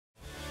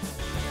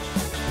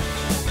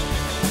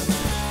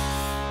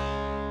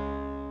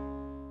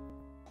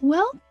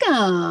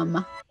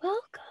Welcome,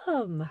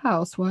 Welcome.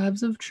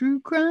 Housewives of True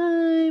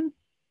Crime.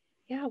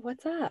 Yeah,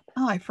 what's up?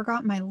 Oh, I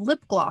forgot my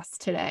lip gloss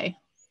today.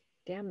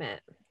 Damn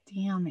it.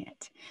 Damn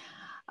it.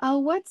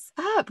 What's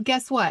up?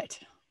 Guess what?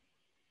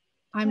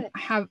 I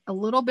have a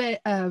little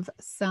bit of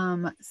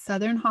some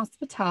Southern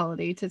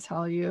hospitality to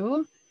tell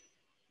you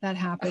that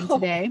happened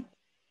today.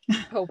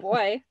 Oh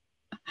boy.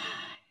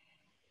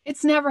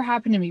 It's never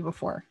happened to me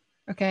before.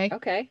 Okay.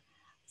 Okay.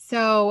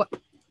 So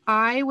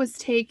I was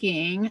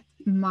taking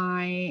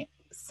my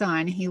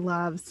son. He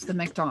loves the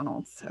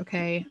McDonald's.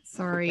 Okay.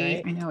 Sorry.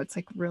 Right. I know it's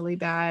like really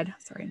bad.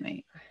 Sorry,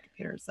 my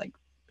computer's like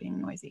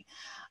being noisy.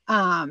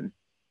 And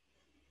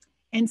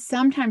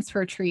sometimes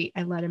for a treat,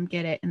 I let him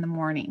get it in the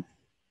morning.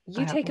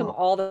 You take him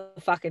all the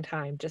fucking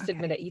time. Just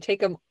admit it. You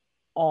take him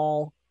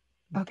all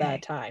the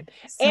time.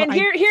 So and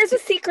here's a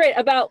secret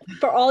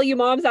for all you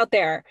moms out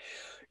there.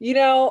 You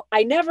know,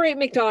 I never ate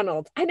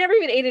McDonald's. I never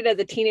even ate it as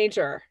a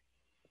teenager.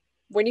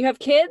 When you have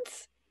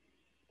kids,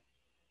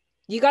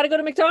 you got to go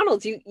to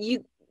McDonald's.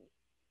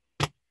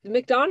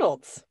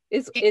 McDonald's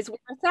is where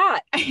it's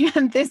at.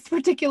 And this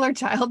particular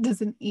child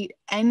doesn't eat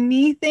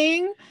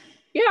anything.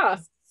 Yeah.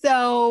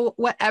 So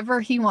whatever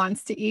he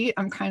wants to eat,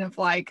 I'm kind of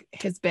like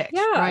his bitch,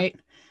 right?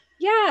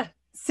 Yeah.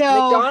 So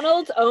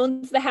McDonald's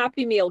owns the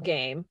Happy Meal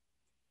game.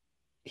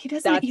 He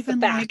doesn't even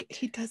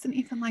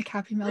like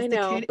Happy Meals. I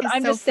know, the kid but is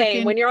I'm so just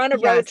saying, when you're on a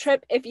road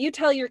trip, if you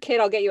tell your kid,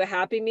 I'll get you a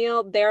Happy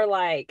Meal, they're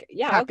like,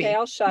 yeah, happy. Okay,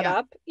 I'll shut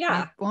up. Yeah.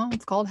 Like, well,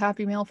 it's called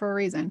Happy Meal for a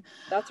reason.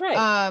 That's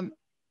right.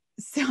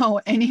 So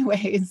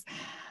anyways,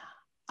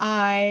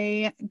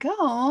 I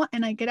go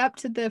and I get up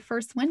to the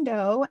first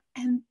window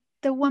and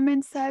the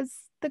woman says,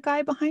 the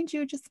guy behind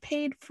you just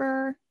paid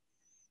for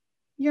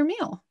your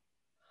meal.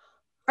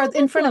 Or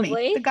in front of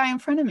me, the guy in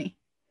front of me.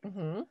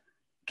 Mm-hmm.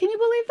 Can you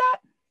believe that?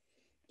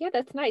 Yeah,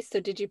 that's nice.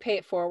 So did you pay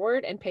it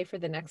forward and pay for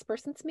the next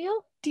person's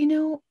meal? Do you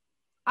know,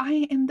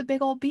 I am the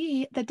big old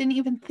bee that didn't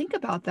even think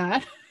about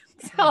that.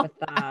 So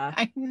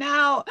I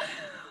know.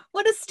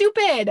 What a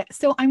stupid.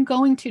 So I'm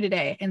going to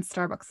today in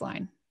Starbucks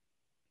line.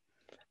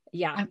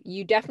 Yeah,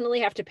 you definitely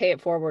have to pay it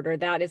forward or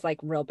that is like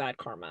real bad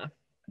karma.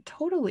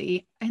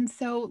 Totally. And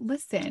so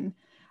listen,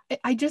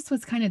 I just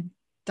was kind of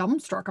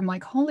dumbstruck. I'm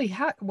like, holy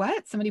heck,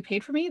 what? Somebody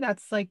paid for me?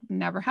 That's like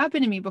never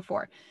happened to me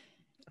before.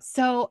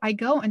 So I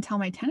go and tell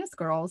my tennis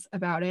girls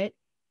about it.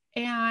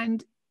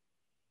 And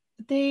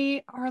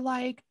they are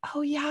like,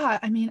 oh yeah,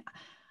 I mean,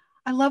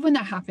 I love when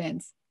that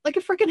happens. Like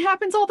it freaking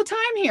happens all the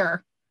time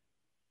here.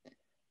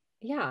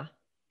 Yeah.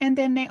 And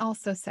then they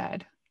also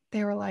said,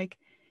 they were like,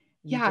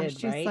 yeah,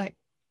 she's right? like,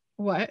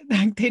 what?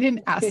 They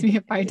didn't ask me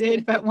if I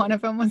did, but one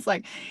of them was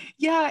like,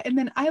 yeah. And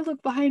then I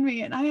look behind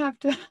me and I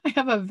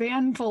have a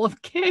van full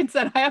of kids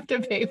that I have to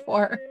pay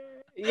for.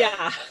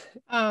 Yeah.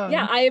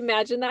 Yeah, I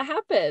imagine that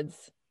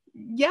happens.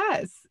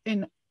 Yes.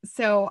 And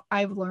so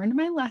I've learned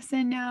my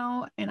lesson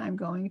now and I'm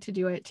going to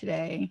do it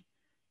today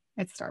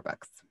at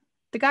Starbucks.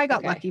 The guy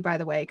got lucky, by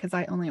the way, because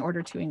I only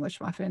ordered 2 English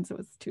muffins. It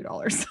was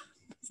 $2.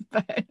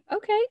 But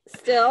okay,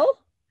 still.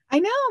 I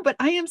know, but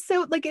I am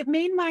so like, it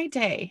made my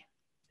day.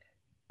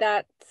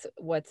 That's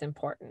what's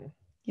important.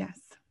 Yes.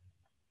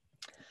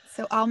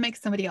 So I'll make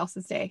somebody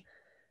else's day.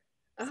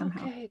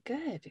 Somehow. Okay,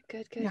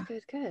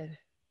 good.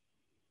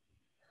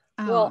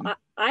 Well,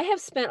 I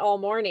have spent all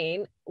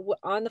morning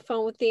on the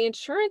phone with the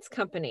insurance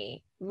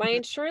company. My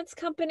insurance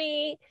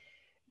company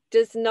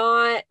does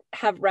not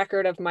have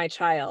record of my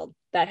child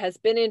that has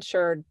been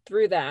insured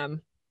through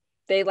them.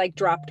 They like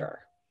dropped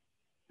her.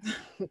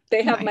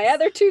 They have my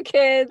other 2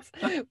 kids,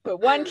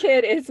 but one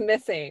kid is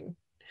missing.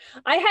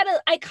 I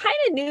kind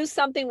of knew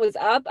something was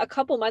up a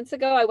couple months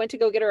ago. I went to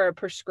go get her a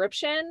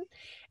prescription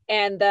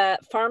and the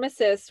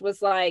pharmacist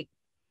was like,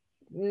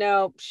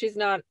 no, she's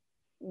not,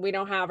 we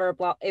don't have her.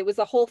 Blah. It was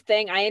a whole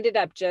thing. I ended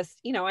up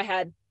just, I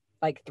had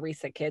like 3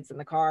 sick kids in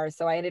the car.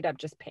 So I ended up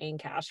just paying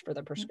cash for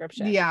the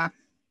prescription. Yeah.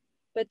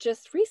 But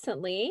just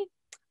recently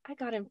I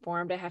got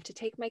informed I have to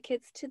take my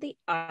kids to the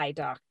eye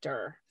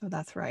doctor. Oh,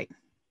 that's right.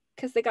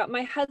 Because they got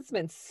my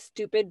husband's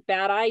stupid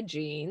bad eye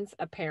genes,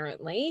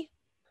 apparently.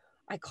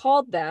 I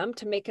called them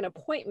to make an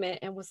appointment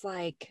and was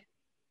like,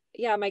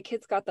 yeah, my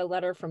kids got the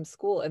letter from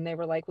school. And they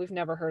were like, we've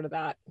never heard of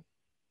that.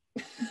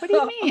 What do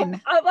you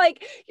mean? I'm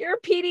like, you're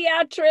a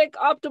pediatric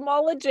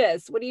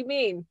ophthalmologist. What do you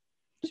mean?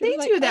 They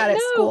do that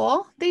at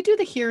school. They do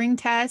the hearing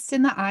test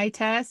and the eye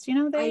test.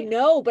 I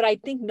know, but I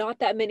think not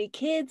that many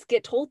kids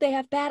get told they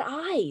have bad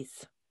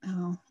eyes.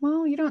 Oh,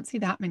 well, you don't see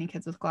that many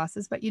kids with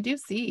glasses, but you do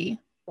see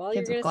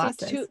kids with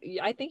glasses. See 2.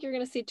 I think you're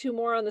going to see 2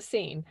 more on the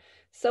scene.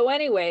 So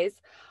anyways,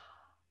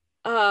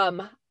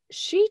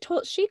 she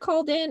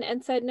called in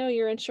and said, no,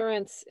 your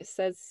insurance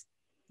says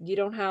you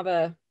don't have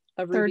a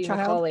Ruby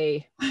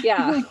McCauley.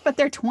 Yeah. But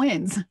they're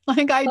twins.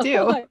 Like I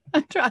do.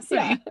 Trust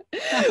me.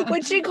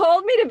 When she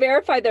called me to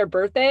verify their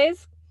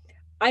birthdays,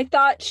 I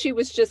thought she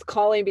was just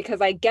calling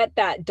because I get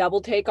that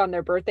double take on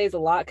their birthdays a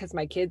lot because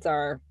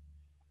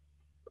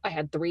I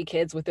had 3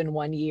 kids within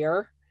 1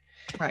 year.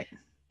 Right.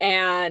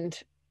 And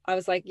I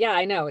was like, yeah,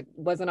 I know. It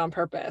wasn't on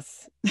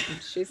purpose.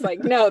 She's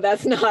like, no,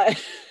 that's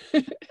not.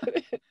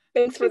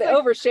 Thanks for She's the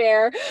like,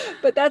 overshare,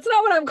 but that's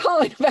not what I'm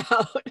calling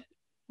about.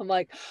 I'm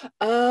like,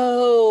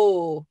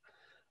 oh,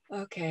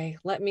 okay.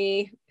 Let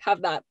me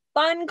have that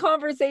fun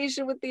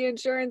conversation with the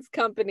insurance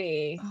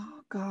company.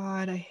 oh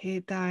God, I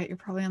hate that. You're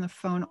probably on the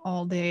phone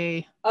all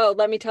day. Oh,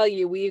 let me tell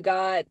you, we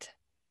got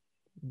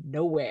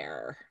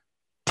nowhere.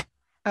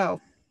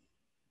 Oh,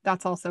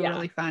 that's also Yeah.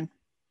 really fun.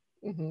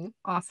 Mm-hmm.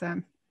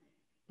 Awesome.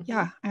 Mm-hmm.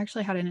 Yeah, I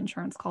actually had an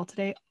insurance call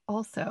today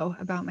also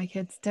about my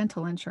kids'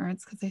 dental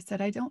insurance because they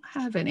said I don't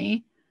have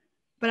any,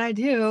 but I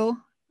do.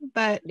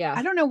 But Yeah.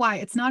 I don't know why.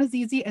 It's not as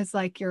easy as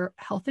like your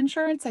health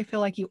insurance. I feel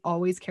like you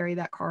always carry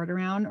that card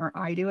around, or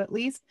I do at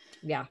least.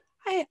 Yeah.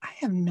 I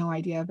have no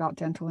idea about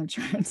dental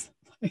insurance.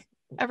 Like,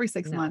 every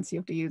 6 months you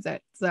have to use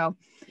it. So,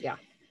 Yeah.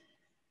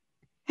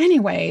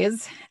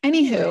 anywho,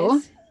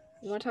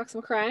 You want to talk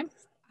some crime?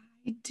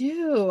 I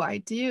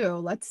do.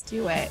 Let's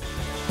do it.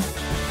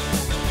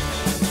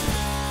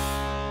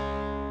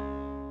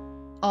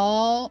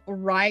 All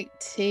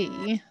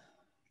righty,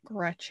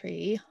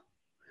 Gretry.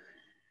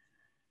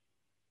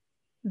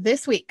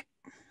 This week,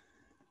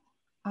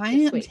 I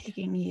am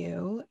taking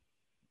you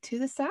to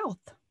the South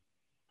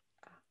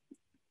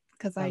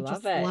because I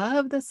just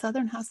love the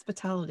Southern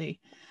hospitality.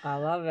 I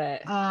love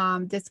it.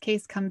 This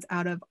case comes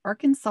out of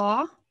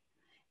Arkansas,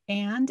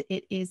 and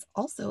it is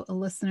also a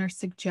listener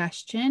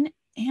suggestion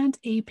and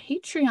a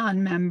Patreon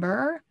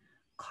member,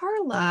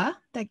 Carla,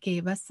 that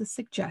gave us the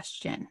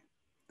suggestion.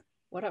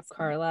 What up,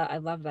 Carla? I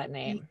love that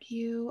name. Thank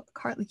you,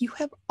 Carla. You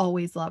have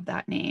always loved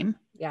that name.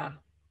 Yeah.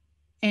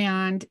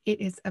 And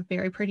it is a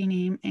very pretty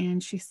name,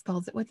 and she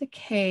spells it with a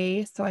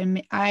K. So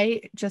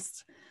I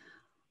just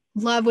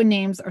love when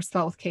names are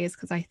spelled with K's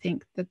because I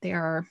think that they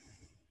are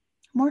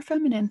more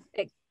feminine.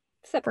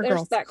 Except there's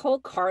girls. That whole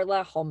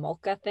Carla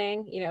Homolka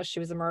thing. You know,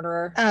 she was a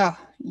murderer. Oh,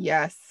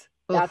 yes.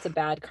 That's a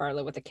bad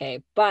Carla with a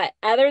K. But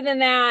other than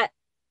that,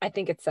 I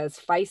think it says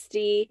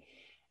feisty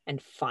and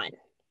fun.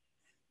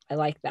 I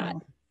like that.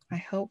 Well, I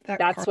hope that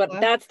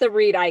that's the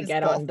read I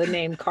get both on the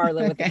name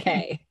Carla with a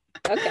K.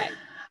 Okay.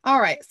 All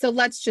right. So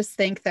let's just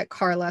think that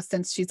Carla,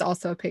 since she's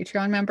also a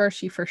Patreon member,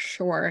 she for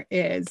sure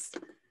is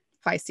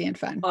feisty and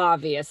fun.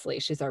 Obviously,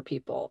 she's our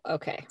people.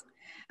 Okay.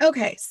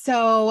 Okay.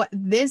 So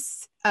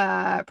this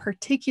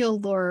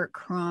particular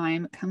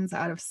crime comes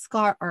out of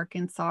Scott,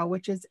 Arkansas,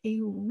 which is a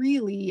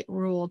really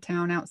rural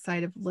town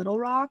outside of Little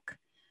Rock.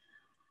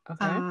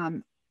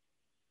 Okay.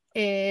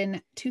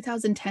 In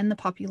 2010, the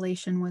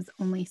population was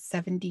only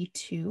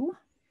 72.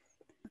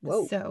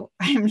 Whoa. So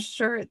I'm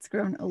sure it's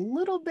grown a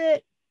little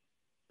bit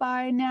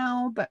by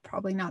now, but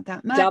probably not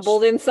that much.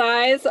 Doubled in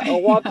size, a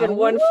whopping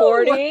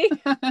 140.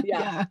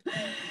 Yeah.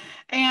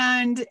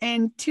 And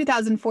in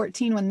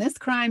 2014, when this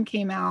crime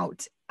came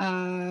out,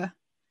 I'm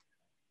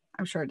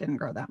sure it didn't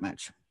grow that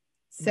much.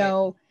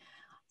 So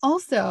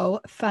also,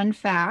 fun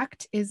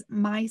fact is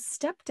my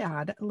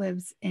stepdad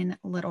lives in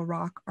Little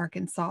Rock,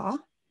 Arkansas.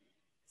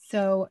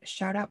 So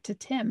shout out to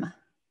Tim.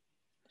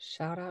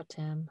 Shout out,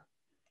 Tim.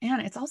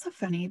 And it's also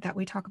funny that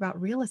we talk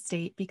about real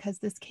estate because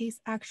this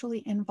case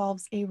actually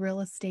involves a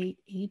real estate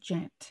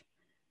agent.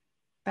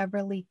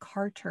 Beverly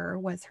Carter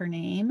was her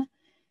name.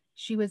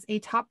 She was a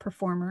top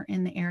performer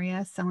in the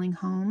area selling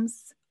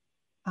homes.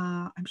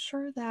 I'm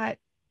sure that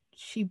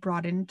she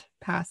broadened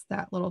past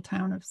that little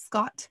town of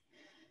Scott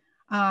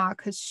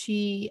because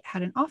she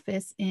had an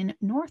office in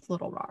North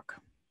Little Rock.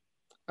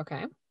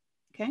 Okay.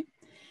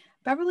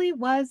 Beverly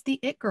was the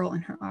it girl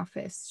in her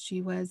office.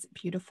 She was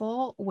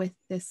beautiful with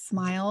this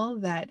smile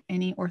that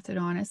any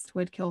orthodontist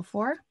would kill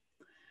for.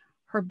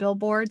 Her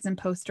billboards and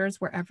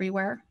posters were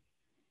everywhere.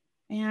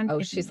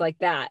 And she's like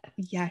that.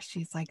 Yeah,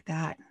 she's like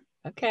that.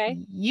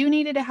 Okay. You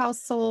needed a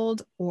house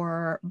sold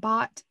or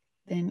bought,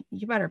 then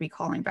you better be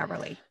calling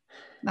Beverly.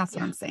 That's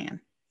what I'm saying.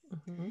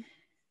 Mm-hmm.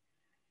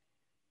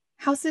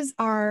 Houses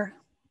are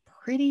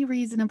pretty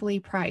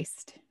reasonably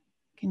priced.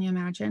 Can you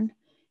imagine?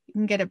 You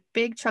can get a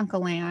big chunk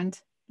of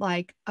land,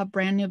 like a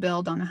brand new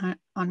build on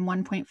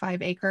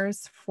 1.5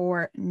 acres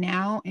for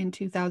now in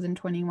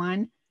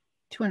 2021,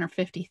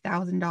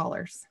 $250,000.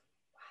 Wow.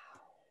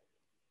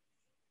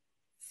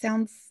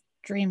 Sounds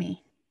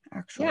dreamy,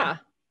 actually.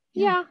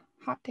 Yeah.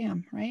 Hot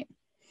damn, right?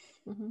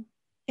 Mm-hmm.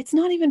 It's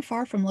not even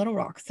far from Little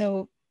Rock.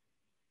 So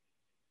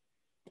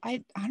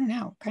I don't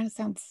know, kind of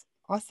sounds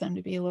awesome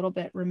to be a little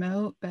bit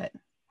remote, but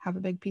have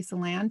a big piece of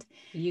land.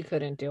 You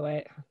couldn't do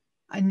it.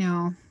 I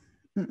know.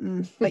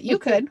 But you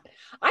could.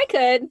 I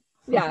could.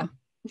 Yeah.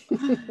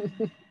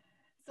 So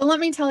let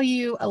me tell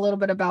you a little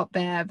bit about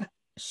Bev.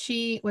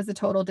 She was a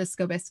total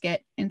disco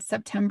biscuit. In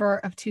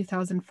September of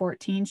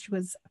 2014, she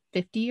was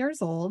 50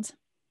 years old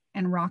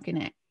and rocking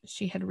it.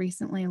 She had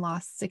recently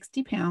lost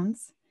 60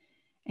 pounds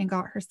and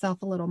got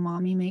herself a little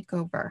mommy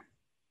makeover.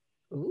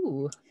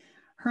 Ooh.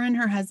 Her and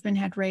her husband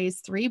had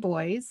raised 3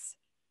 boys,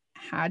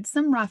 had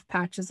some rough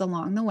patches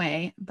along the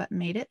way, but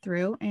made it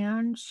through,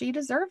 and she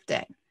deserved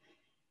it.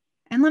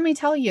 And let me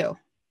tell you,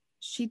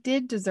 she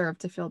did deserve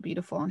to feel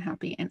beautiful and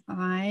happy. And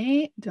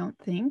I don't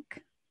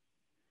think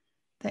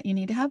that you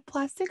need to have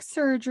plastic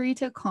surgery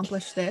to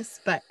accomplish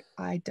this, but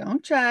I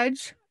don't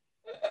judge.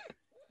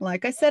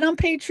 Like I said on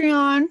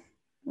Patreon,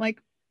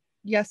 like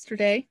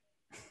yesterday.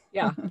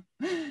 Yeah.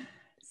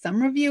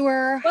 Some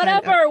reviewer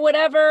had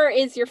whatever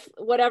that's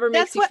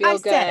makes you what I feel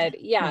said.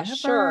 good. Yeah, Whatever.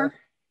 sure.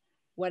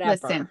 Whatever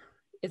Listen,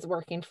 is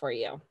working for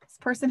you. this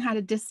person had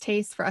a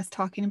distaste for us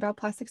talking about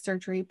plastic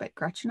surgery, but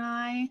Gretchen and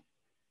I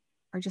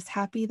are just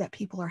happy that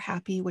people are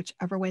happy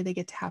whichever way they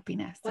get to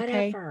happiness.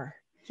 Okay. Whatever.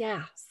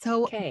 Yeah.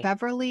 So Okay.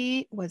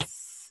 Beverly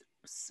was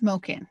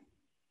smoking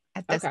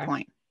at this Okay.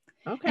 point.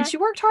 Okay. And she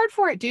worked hard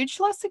for it, dude.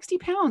 She lost 60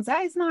 pounds.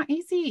 That is not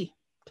easy.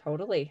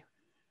 Totally.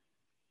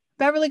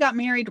 Beverly got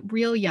married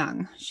real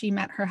young. She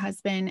met her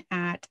husband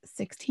at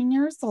 16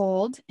 years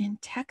old in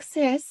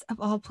Texas, of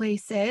all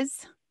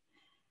places.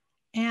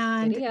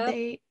 And Giddy up.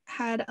 they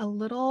had a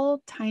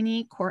little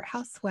tiny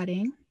courthouse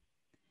wedding.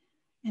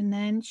 And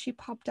then she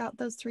popped out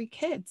those 3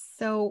 kids.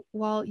 So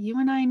while you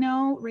and I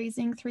know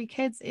raising 3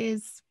 kids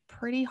is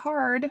pretty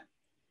hard,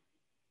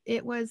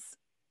 it was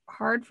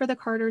hard for the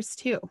Carters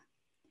too.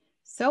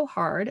 So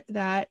hard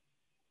that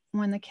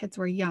when the kids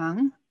were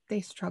young,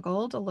 they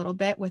struggled a little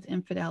bit with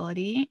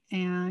infidelity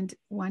and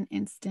one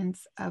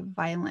instance of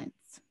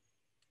violence.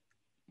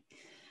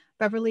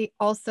 Beverly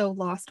also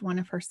lost one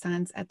of her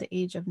sons at the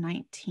age of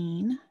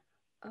 19,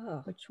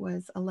 which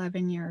was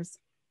 11 years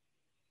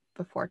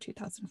before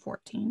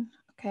 2014.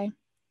 Okay.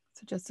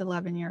 So just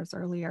 11 years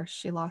earlier,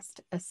 she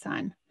lost a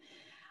son.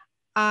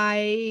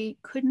 I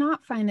could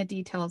not find the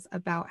details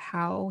about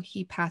how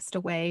he passed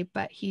away,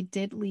 but he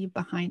did leave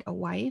behind a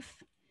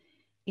wife,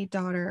 a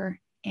daughter,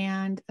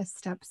 and a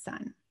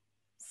stepson.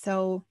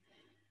 So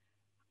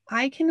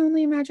I can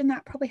only imagine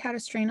that probably had a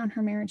strain on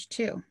her marriage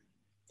too.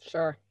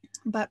 Sure.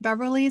 But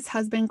Beverly's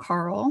husband,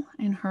 Carl,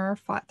 and her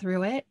fought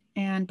through it.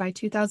 And by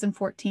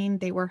 2014,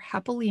 they were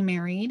happily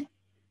married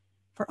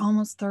for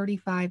almost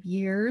 35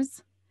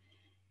 years.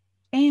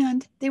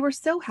 And they were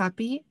so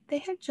happy, they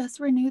had just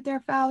renewed their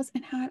vows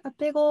and had a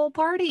big old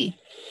party.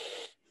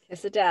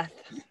 Kiss of death.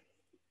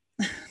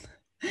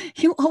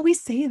 You always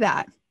say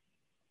that.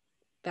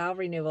 Vow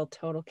renewal,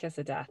 total kiss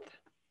of death.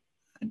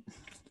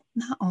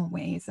 Not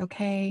always,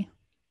 okay?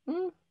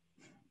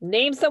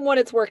 Name someone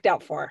it's worked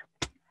out for.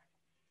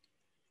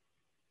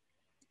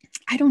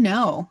 I don't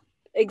know.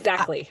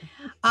 Exactly.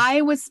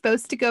 I was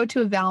supposed to go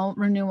to a vow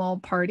renewal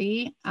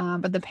party,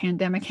 but the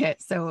pandemic hit,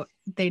 so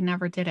they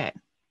never did it.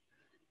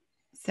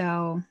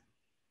 So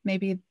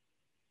maybe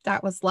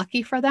that was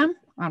lucky for them.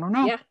 I don't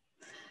know. Yeah.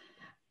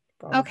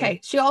 Probably. Okay.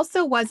 She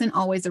also wasn't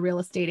always a real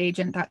estate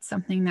agent. That's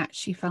something that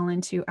she fell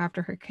into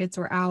after her kids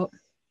were out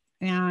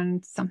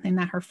and something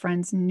that her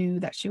friends knew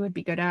that she would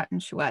be good at,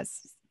 and she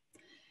was.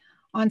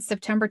 On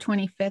September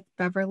 25th,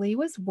 Beverly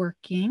was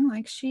working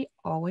like she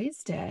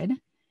always did,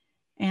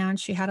 and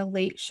she had a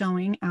late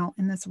showing out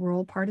in this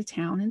rural part of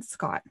town in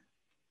Scott.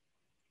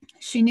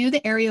 She knew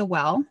the area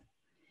well,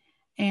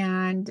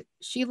 and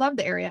she loved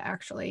the area,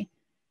 actually.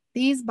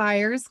 These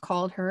buyers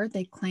called her.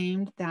 They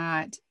claimed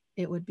that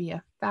it would be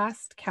a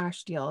fast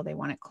cash deal. They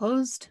want it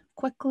closed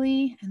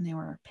quickly, and they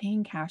were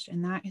paying cash.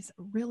 And that is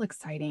real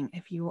exciting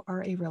if you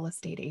are a real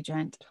estate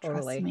agent.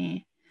 Totally. Trust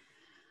me.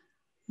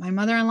 My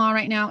mother-in-law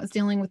right now is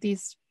dealing with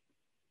these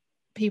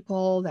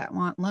people that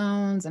want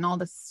loans and all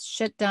this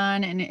shit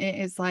done. And it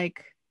is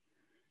like,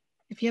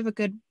 if you have a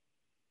good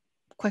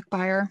quick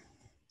buyer,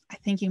 I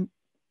think you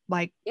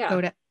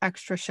go to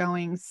extra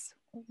showings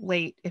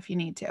late if you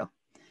need to.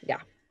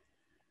 Yeah.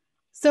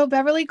 So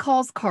Beverly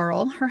calls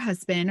Carl, her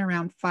husband,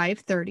 around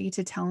 5:30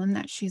 to tell him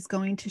that she's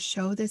going to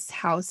show this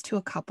house to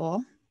a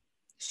couple.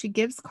 She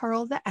gives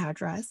Carl the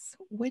address,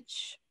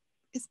 which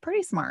is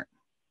pretty smart,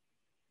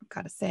 I've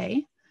got to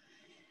say.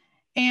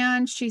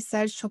 And she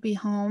says she'll be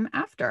home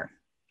after.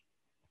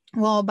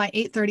 Well, by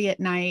 8:30 at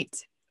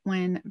night,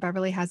 when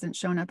Beverly hasn't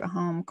shown up at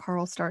home,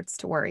 Carl starts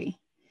to worry.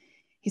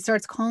 He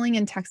starts calling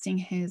and texting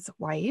his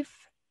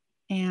wife,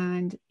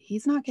 and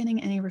he's not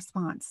getting any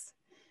response.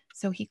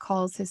 So he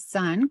calls his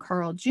son,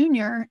 Carl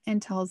Jr., and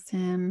tells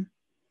him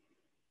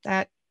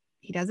that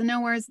he doesn't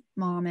know where his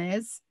mom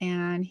is,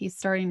 and he's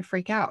starting to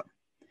freak out.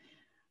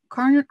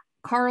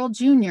 Carl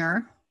Jr.,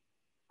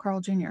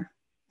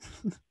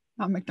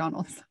 not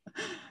McDonald's.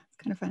 It's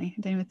kind of funny.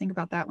 I didn't even think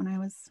about that when I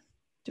was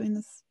doing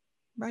this,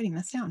 writing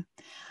this down.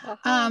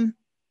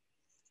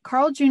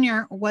 Carl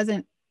Jr.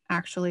 wasn't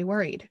actually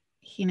worried.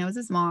 He knows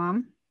his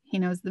mom, he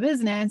knows the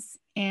business,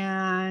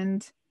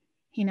 and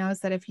he knows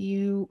that if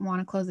you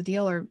want to close a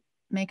deal or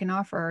make an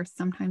offer,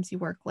 sometimes you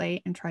work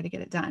late and try to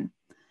get it done.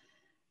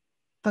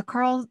 But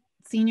Carl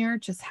Sr.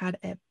 just had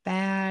a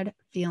bad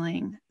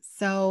feeling.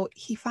 So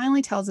he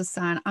finally tells his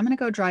son, I'm going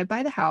to go drive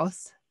by the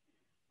house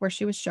where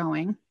she was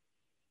showing,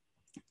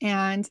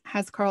 and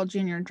has Carl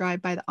Jr.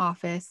 drive by the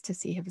office to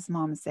see if his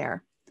mom is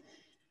there.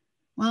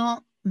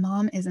 Well,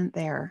 mom isn't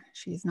there.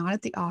 She's not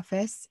at the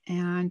office.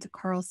 And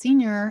Carl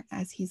Sr.,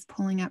 as he's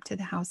pulling up to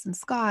the house in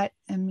Scott,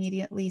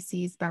 immediately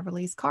sees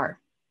Beverly's car.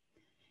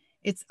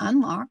 It's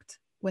unlocked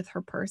with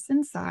her purse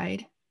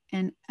inside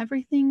and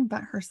everything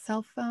but her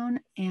cell phone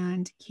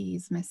and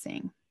keys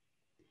missing.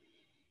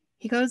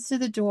 He goes to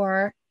the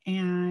door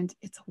and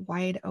it's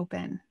wide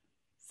open.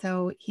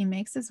 So he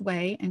makes his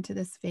way into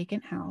this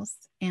vacant house,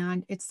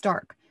 and it's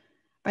dark.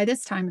 By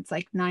this time, it's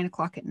like 9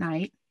 o'clock at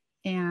night.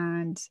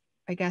 And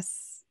I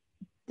guess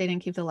they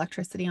didn't keep the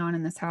electricity on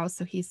in this house.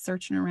 So he's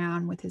searching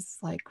around with his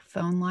like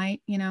phone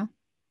light,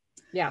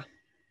 Yeah.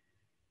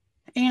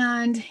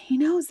 And he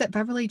knows that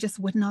Beverly just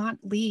would not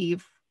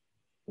leave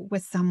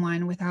with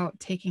someone without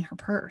taking her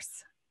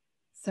purse.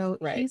 So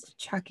Right. he's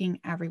checking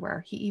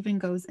everywhere. He even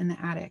goes in the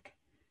attic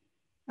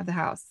of the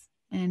house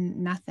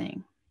and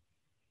nothing.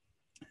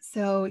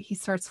 So he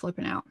starts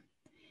flipping out.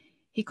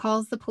 He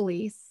calls the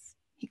police.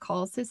 He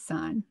calls his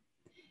son.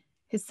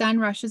 His son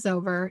rushes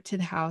over to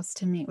the house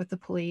to meet with the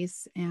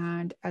police.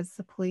 And as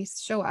the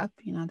police show up,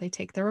 they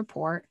take their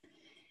report.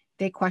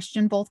 They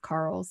question both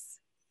Carls.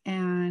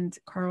 And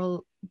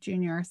Carl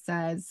Jr.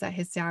 says that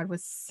his dad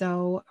was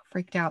so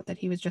freaked out that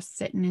he was just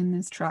sitting in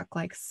his truck,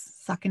 like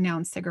sucking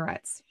down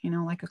cigarettes,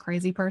 like a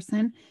crazy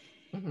person.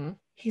 Mm-hmm.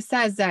 He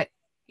says that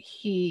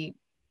he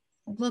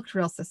looked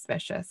real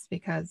suspicious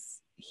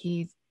because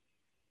he,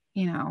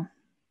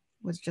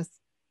 was just,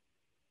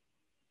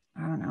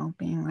 I don't know,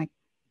 being like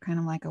kind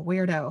of like a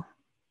weirdo.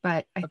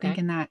 But I think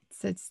in that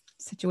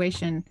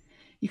situation,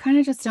 you kind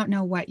of just don't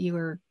know what you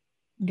were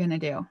going to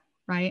do,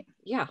 right?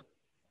 Yeah.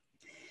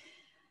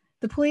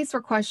 The police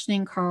were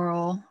questioning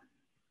Carl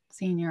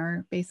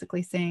Sr.,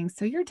 basically saying,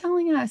 so you're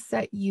telling us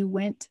that you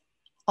went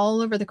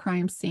all over the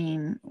crime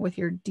scene with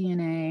your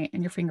DNA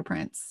and your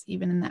fingerprints,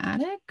 even in the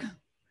attic?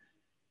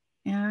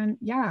 And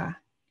yeah,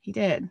 he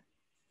did.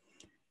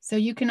 So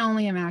you can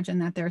only imagine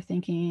that they're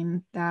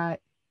thinking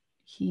that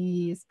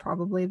he's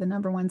probably the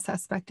number one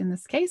suspect in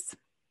this case,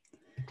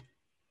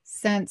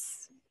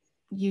 since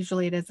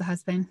usually it is the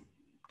husband.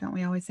 Don't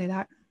we always say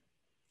that?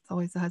 It's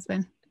always the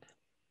husband.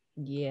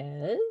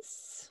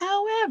 Yes.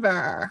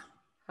 However,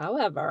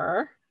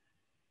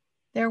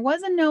 there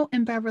was a note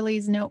in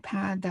Beverly's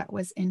notepad that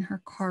was in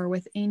her car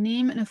with a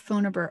name and a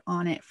phone number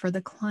on it for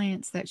the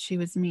clients that she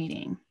was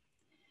meeting.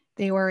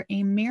 They were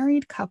a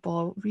married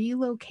couple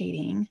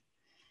relocating.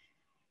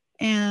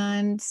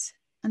 And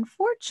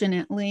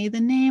unfortunately, the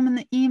name and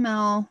the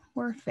email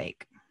were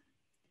fake.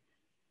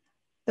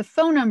 The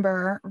phone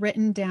number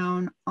written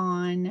down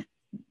on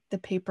the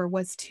paper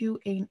was to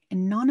an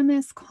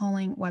anonymous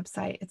calling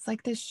website. It's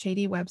like this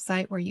shady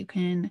website where you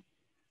can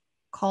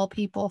call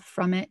people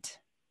from it,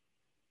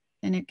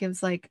 and it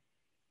gives like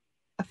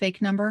a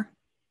fake number.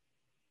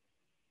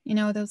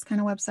 Those kind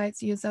of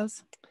websites, you use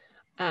those?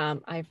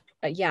 I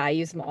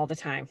use them all the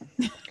time.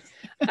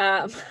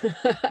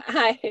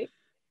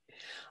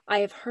 I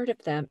have heard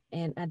of them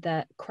in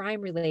the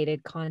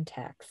crime-related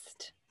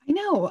context. I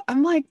know.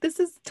 I'm like, this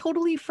is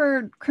totally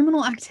for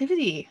criminal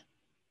activity.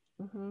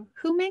 Mm-hmm.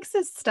 Who makes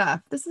this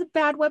stuff? This is a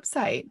bad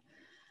website.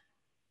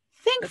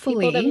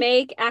 Thankfully, the people that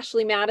make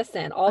Ashley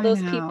Madison, all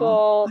those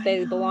people,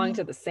 they belong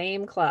to the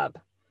same club.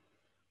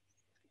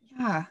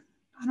 Yeah,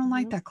 I don't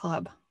like that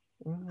club.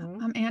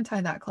 Mm-hmm. I'm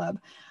anti that club.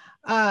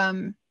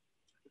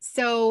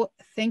 So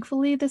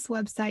thankfully, this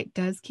website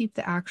does keep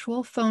the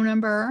actual phone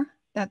number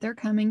that they're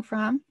coming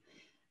from.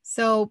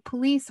 So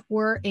police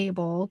were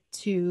able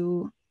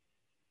to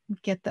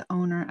get the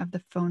owner of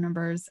the phone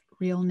number's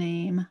real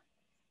name.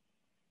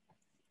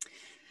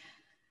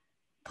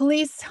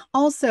 Police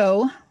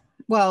also,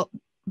 well,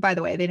 by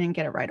the way, they didn't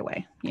get it right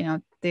away.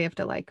 They have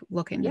to like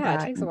look into that.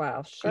 Yeah, it takes a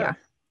while. Sure. Yeah.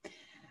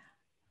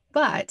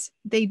 But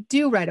they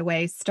do right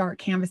away start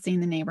canvassing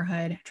the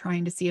neighborhood,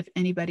 trying to see if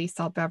anybody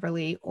saw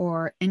Beverly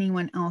or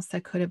anyone else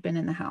that could have been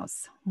in the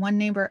house. One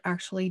neighbor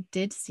actually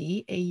did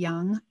see a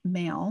young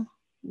male,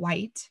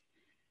 white,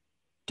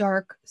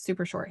 dark,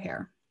 super short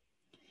hair.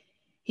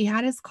 He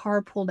had his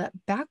car pulled up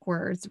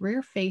backwards,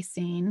 rear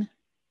facing,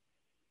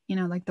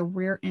 like the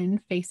rear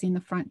end facing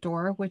the front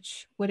door,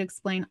 which would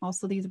explain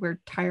also these weird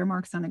tire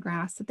marks on the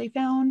grass that they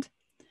found.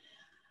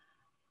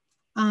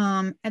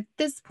 At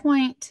this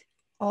point,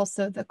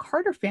 also, the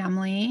Carter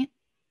family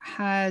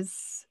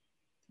has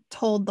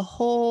told the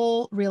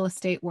whole real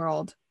estate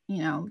world,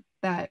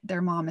 that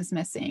their mom is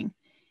missing.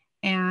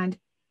 And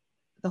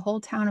the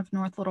whole town of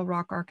North Little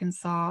Rock,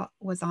 Arkansas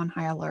was on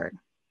high alert.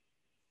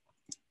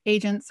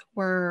 Agents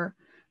were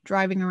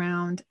driving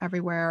around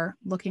everywhere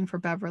looking for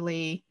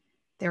Beverly.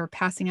 They were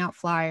passing out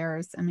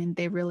flyers. I mean,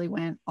 they really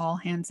went all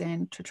hands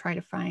in to try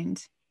to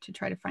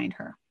find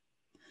her.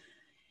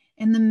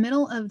 In the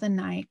middle of the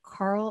night,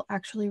 Carl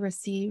actually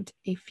received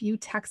a few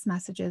text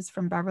messages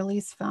from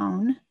Beverly's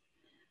phone,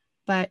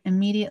 but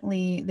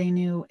immediately they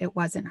knew it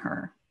wasn't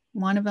her.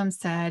 One of them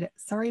said,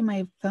 "Sorry,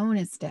 my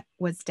phone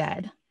was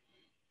dead."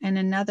 And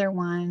another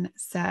one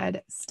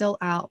said, "Still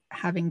out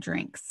having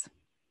drinks."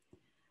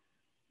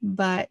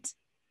 But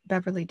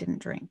Beverly didn't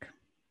drink.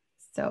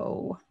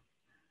 So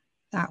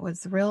that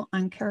was real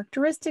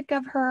uncharacteristic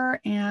of her.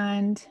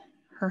 And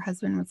her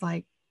husband was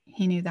like,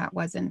 he knew that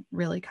wasn't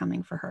really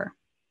coming from her.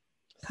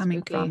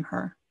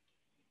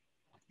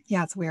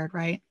 Yeah, it's weird,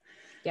 right?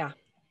 Yeah.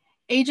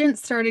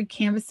 Agents started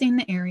canvassing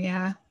the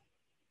area.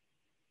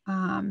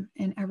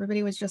 And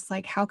everybody was just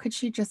like, how could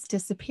she just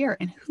disappear?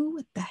 And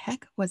who the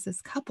heck was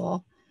this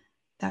couple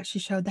that she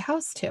showed the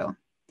house to?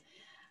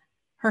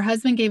 Her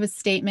husband gave a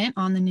statement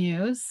on the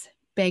news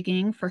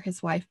begging for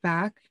his wife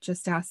back,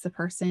 just asked the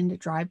person to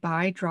drive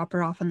by, drop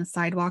her off on the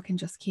sidewalk, and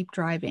just keep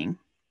driving.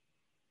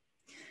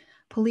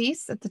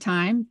 Police at the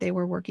time, they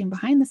were working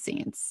behind the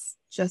scenes.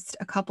 Just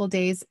a couple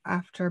days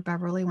after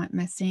Beverly went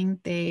missing,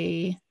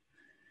 they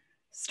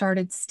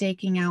started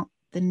staking out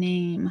the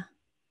name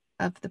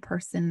of the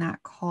person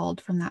that called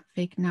from that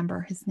fake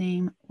number. His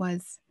name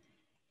was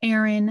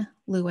Aaron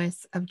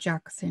Lewis of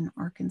Jackson,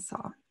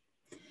 Arkansas.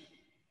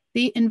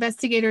 The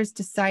investigators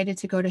decided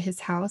to go to his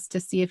house to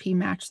see if he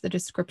matched the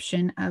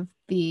description of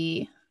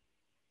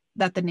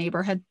that the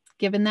neighbor had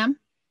given them.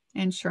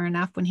 And sure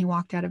enough, when he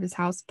walked out of his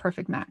house,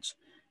 perfect match.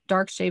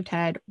 Dark shaved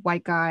head,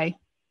 white guy,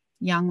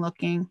 young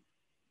looking.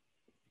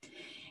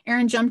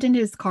 Aaron jumped into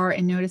his car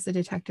and noticed the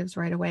detectives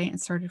right away and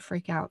started to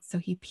freak out. So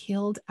he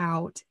peeled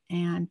out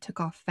and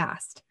took off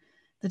fast.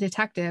 The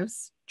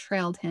detectives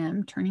trailed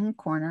him, turning a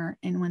corner.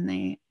 And when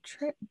they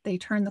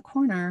turned the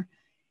corner,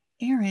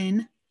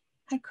 Aaron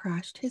had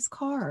crashed his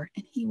car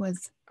and he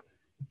was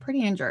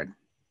pretty injured.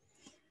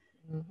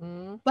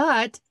 Mm-hmm.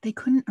 But they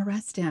couldn't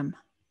arrest him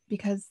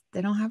because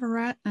they don't have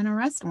an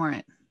arrest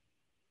warrant.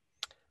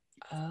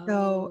 Oh.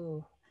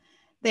 So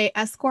they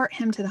escort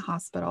him to the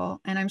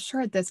hospital. And I'm sure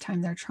at this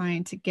time they're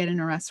trying to get an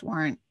arrest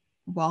warrant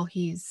while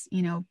he's,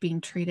 being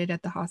treated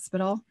at the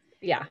hospital.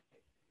 Yeah.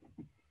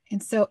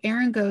 And so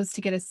Aaron goes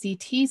to get a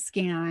CT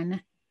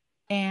scan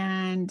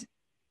and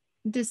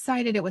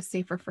decided it was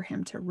safer for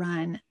him to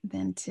run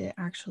than to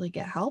actually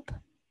get help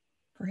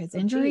for his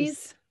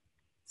injuries. Geez.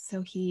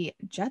 So he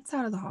jets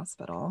out of the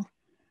hospital,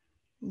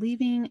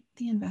 leaving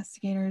the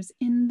investigators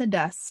in the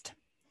dust.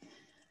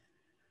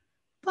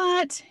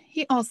 But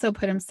he also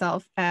put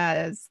himself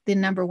as the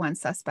number one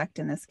suspect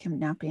in this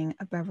kidnapping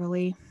of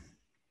Beverly.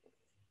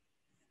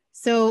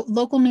 So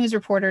local news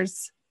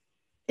reporters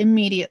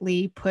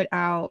immediately put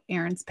out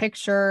Aaron's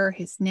picture,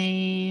 his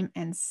name,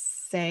 and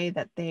say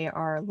that they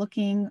are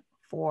looking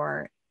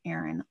for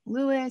Aaron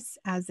Lewis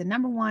as the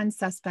number one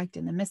suspect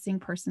in the missing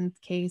persons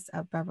case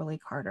of Beverly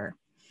Carter.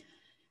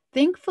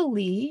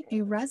 Thankfully,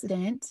 a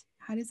resident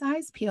had his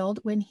eyes peeled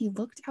when he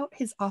looked out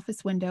his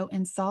office window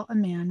and saw a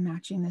man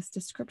matching this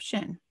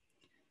description.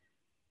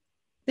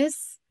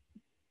 This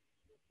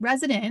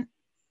resident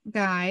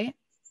guy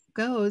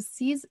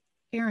sees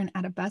Aaron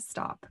at a bus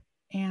stop,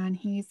 and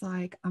he's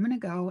like, I'm going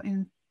to go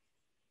and,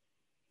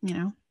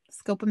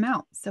 scope him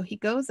out. So he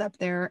goes up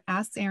there,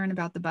 asks Aaron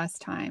about the bus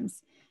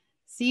times,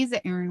 sees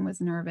that Aaron was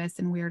nervous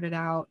and weirded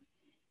out.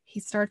 He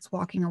starts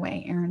walking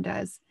away, Aaron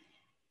does.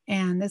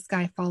 And this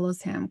guy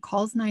follows him,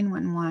 calls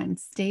 911,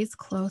 stays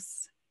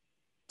close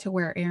to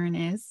where Aaron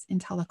is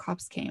until the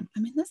cops came.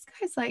 I mean, this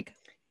guy's like...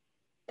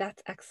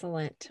 That's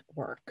excellent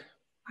work.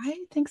 I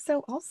think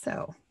so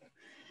also.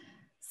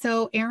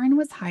 So Aaron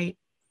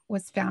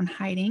was found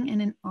hiding in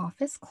an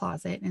office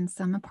closet in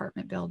some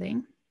apartment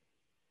building.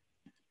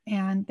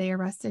 And they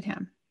arrested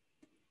him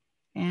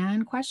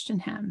and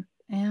questioned him.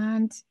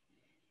 And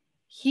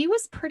he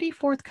was pretty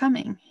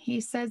forthcoming.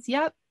 He says,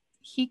 yep,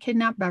 he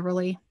kidnapped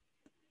Beverly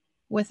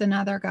with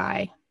another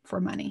guy for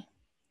money.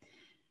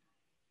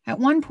 At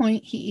one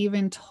point, he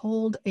even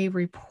told a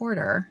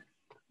reporter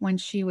when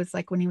he was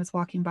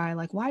walking by,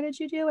 like, why did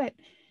you do it?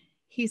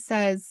 He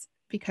says,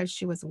 because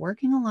she was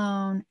working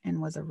alone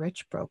and was a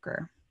rich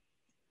broker.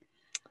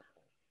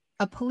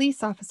 A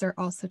police officer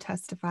also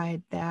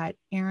testified that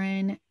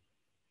Aaron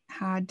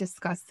had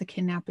discussed the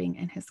kidnapping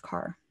in his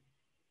car,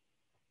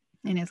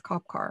 in his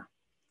cop car.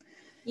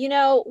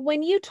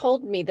 When you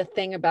told me the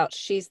thing about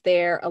she's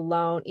there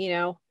alone,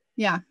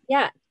 Yeah,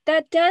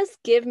 that does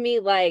give me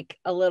like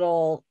a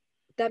little,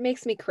 that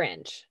makes me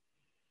cringe.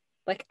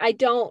 Like, I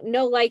don't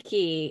know,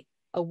 likey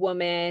a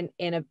woman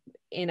in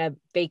a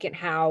vacant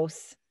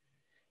house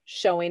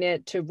showing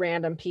it to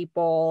random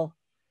people,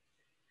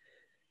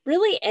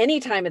 really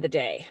any time of the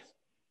day,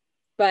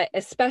 but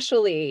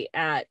especially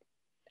at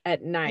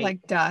night,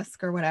 like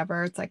dusk or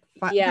whatever. It's like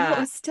yeah,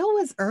 well, it still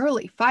was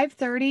early,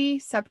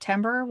 5:30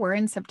 September. We're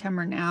in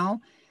September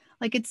now.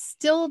 Like, it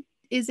still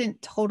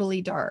isn't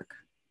totally dark.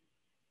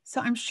 So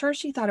I'm sure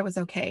she thought it was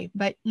okay,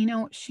 but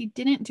she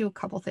didn't do a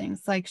couple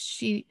things. Like,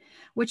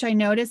 which I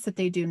noticed that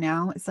they do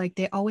now. It's like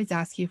they always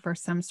ask you for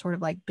some sort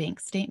of like bank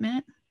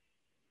statement,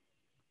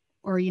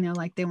 or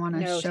like they want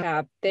to no show.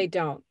 tab. They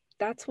don't.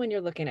 That's when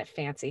you're looking at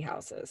fancy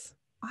houses.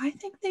 I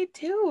think they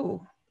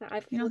do.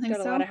 I've You don't looked think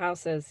at a so? lot of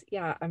houses.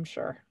 Yeah, I'm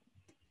sure.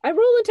 I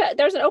roll into,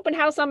 there's an open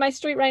house on my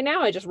street right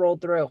now. I just rolled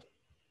through.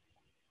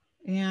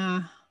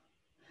 Yeah.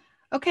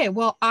 Okay.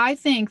 Well, I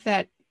think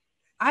that,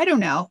 I don't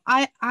know.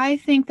 I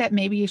think that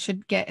maybe you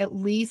should get at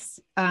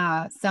least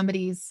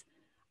somebody's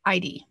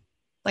ID,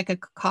 like a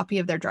copy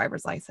of their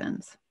driver's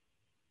license,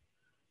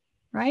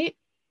 right?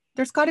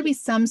 There's got to be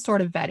some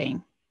sort of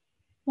vetting.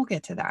 We'll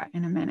get to that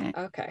in a minute.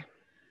 Okay.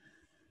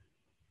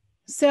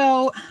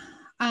 So,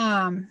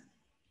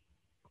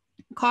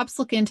 cops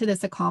look into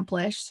this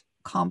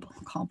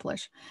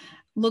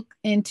look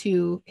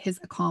into his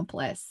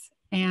accomplice,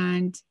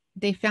 and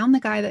they found the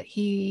guy that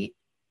he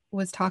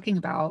was talking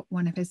about,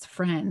 one of his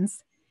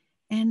friends.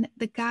 And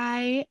the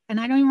guy, and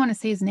I don't even want to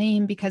say his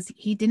name because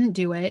he didn't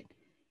do it.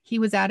 He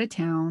was out of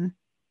town.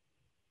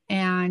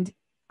 And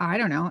I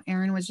don't know,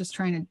 Aaron was just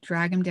trying to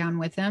drag him down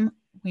with him.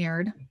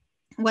 Weird.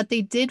 What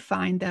they did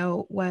find,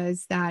 though,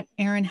 was that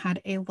Aaron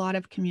had a lot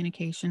of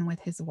communication with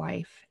his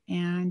wife,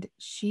 and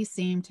she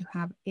seemed to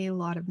have a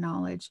lot of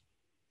knowledge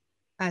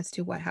as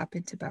to what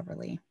happened to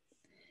Beverly.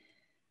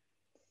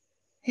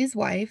 His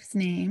wife's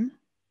name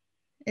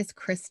is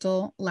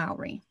Crystal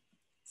Lowry.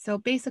 So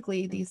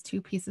basically, these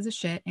two pieces of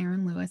shit,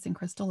 Aaron Lewis and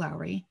Crystal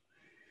Lowry,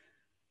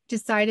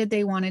 decided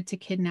they wanted to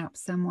kidnap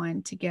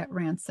someone to get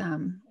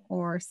ransom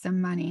or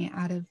some money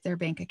out of their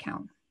bank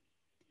account.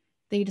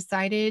 They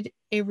decided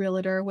a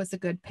realtor was a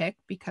good pick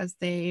because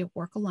they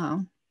work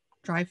alone,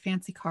 drive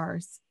fancy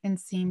cars, and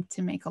seem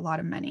to make a lot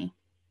of money.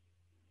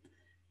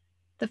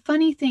 The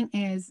funny thing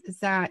is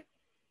that,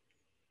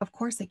 of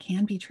course, it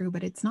can be true,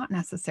 but it's not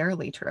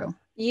necessarily true.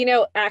 You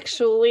know,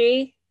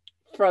 actually,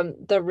 from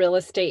the real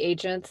estate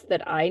agents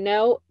that I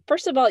know,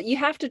 first of all, you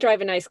have to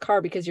drive a nice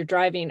car because you're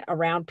driving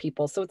around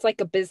people. So it's like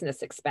a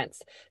business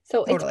expense.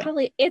 So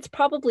Totally. it's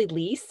probably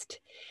leased,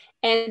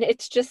 and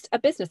it's just a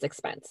business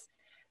expense.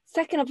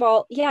 Second of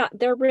all, yeah,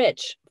 they're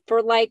rich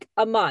for like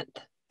a month.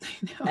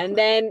 And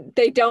then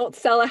they don't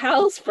sell a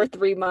house for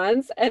 3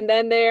 months, and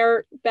then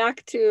they're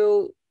back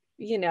to,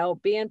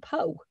 being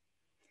po.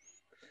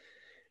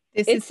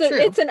 This is true.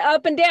 It's an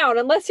up and down,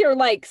 unless you're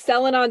like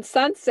selling on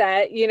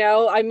Sunset,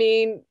 I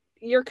mean,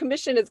 your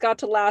commission has got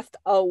to last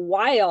a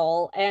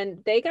while,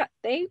 and they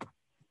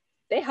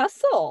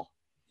hustle.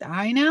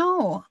 I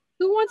know.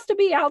 Who wants to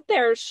be out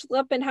there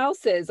schlepping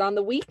houses on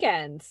the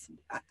weekends?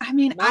 I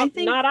mean, I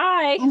think, not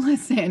I.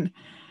 Listen,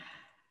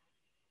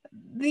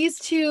 these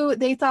two,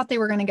 they thought they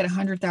were going to get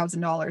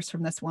 $100,000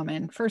 from this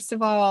woman. First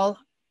of all,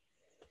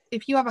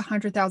 if you have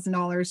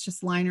 $100,000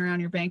 just lying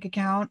around your bank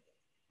account,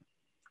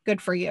 good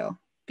for you,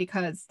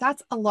 because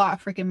that's a lot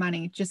of freaking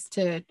money just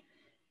to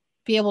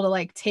be able to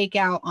like take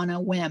out on a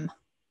whim.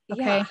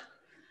 Okay.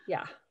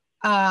 Yeah.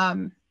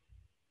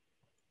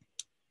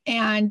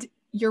 And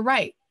you're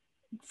right.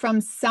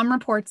 From some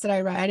reports that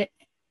I read,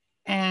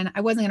 and I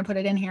wasn't going to put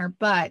it in here,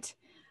 but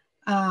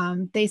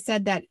they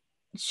said that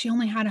she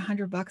only had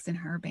 $100 in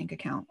her bank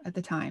account at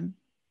the time.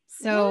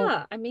 So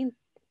yeah, I mean,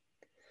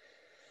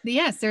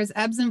 yes, there's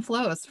ebbs and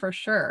flows for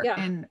sure.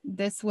 Yeah. And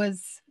this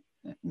was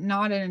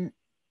not a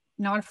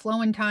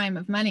flowing time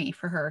of money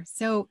for her.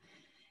 So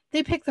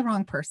they picked the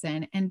wrong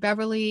person, and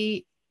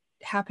Beverly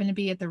happened to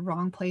be at the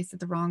wrong place at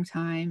the wrong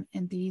time.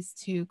 And these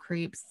two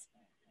creeps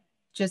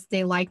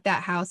they liked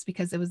that house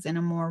because it was in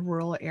a more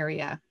rural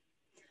area.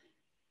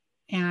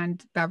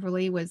 And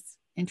Beverly was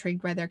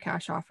intrigued by their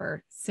cash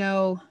offer.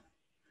 So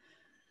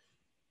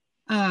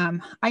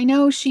I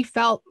know she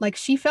felt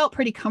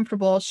pretty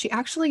comfortable. She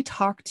actually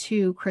talked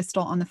to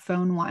Crystal on the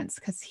phone once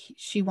because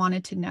she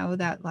wanted to know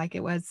that like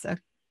it was a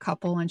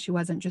couple and she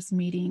wasn't just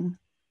meeting,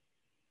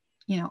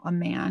 a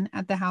man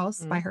at the house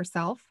by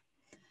herself.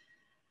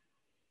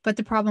 But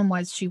the problem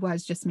was she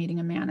was just meeting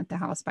a man at the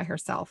house by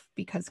herself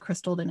because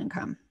Crystal didn't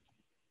come.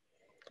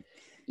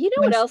 You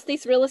know what else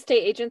these real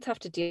estate agents have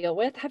to deal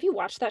with? Have you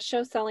watched that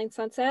show, Selling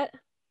Sunset?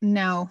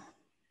 No.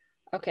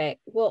 Okay.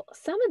 Well,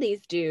 some of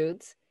these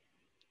dudes,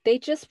 they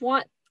just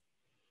want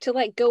to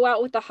like go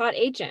out with a hot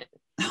agent.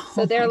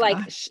 So they're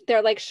like,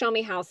 show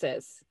me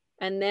houses.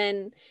 And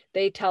then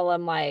they tell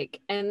them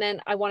like, and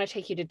then I want to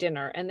take you to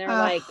dinner. And they're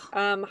like,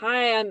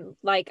 hi,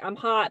 I'm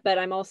hot, but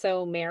I'm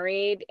also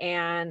married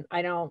and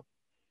I don't.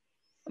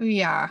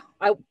 Yeah.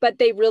 But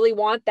they really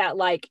want that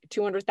like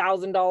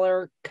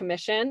 $200,000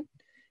 commission.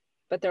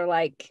 But they're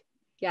like,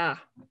 yeah,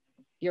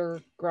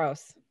 you're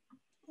gross.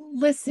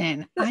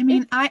 Listen, I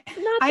mean, I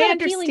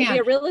understand to be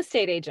a real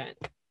estate agent.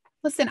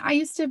 Listen, I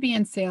used to be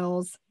in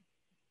sales,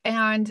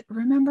 and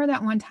remember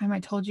that one time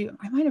I told you,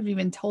 I might have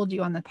even told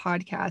you on the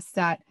podcast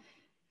that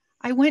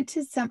I went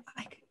to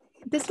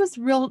this was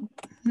real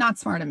not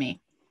smart of me,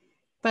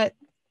 but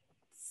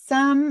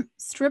some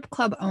strip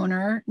club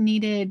owner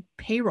needed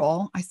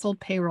payroll. I sold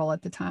payroll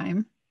at the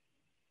time.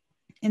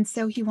 And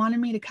so he wanted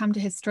me to come to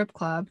his strip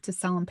club to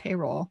sell him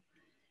payroll.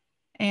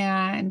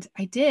 And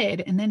I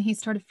did. And then he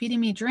started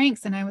feeding me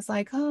drinks. And I was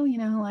like, oh,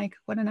 like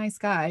what a nice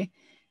guy.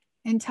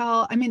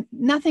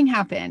 Nothing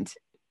happened.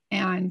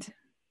 And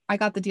I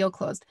got the deal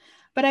closed.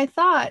 But I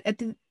thought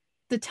at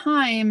the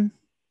time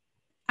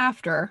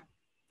after,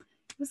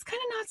 it was kind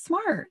of not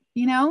smart,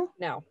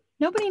 No.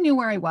 Nobody knew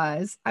where I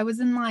was. I was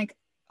in like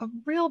a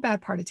real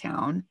bad part of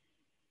town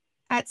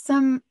at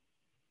some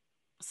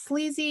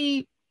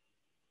sleazy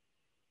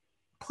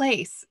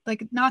place,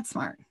 like not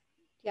smart.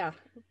 Yeah.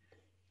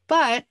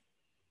 But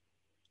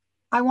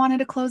I wanted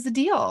to close the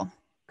deal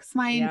because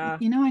I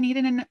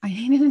needed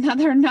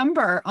another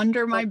number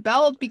under my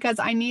belt because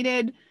I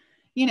needed,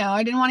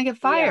 I didn't want to get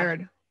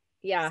fired.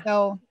 Yeah.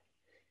 So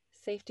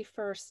safety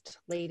first,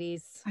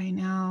 ladies. I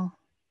know.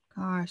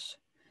 Gosh.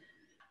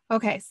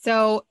 Okay.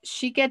 So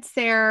she gets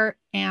there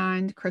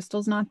and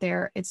Crystal's not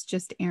there. It's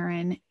just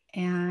Aaron.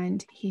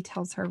 And he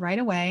tells her right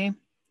away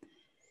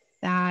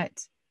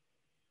that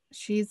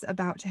she's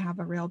about to have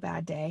a real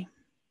bad day.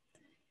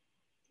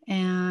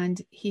 And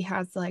he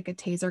has like a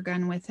taser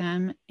gun with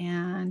him.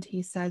 And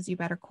he says, you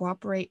better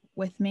cooperate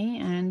with me.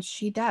 And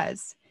she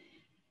does.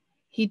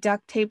 He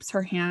duct tapes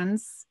her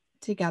hands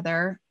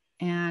together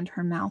and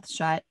her mouth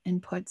shut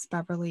and puts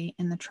Beverly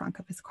in the trunk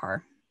of his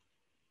car.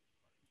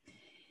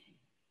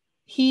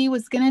 He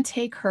was going to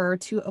take her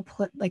to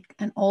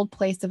an old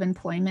place of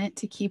employment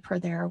to keep her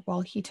there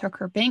while he took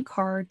her bank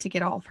card to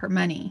get all of her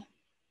money.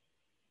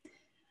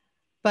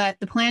 But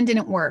the plan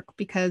didn't work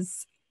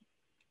because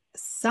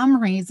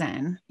some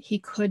reason he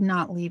could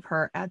not leave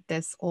her at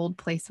this old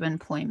place of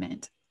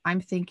employment. I'm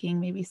thinking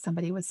maybe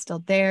somebody was still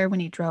there when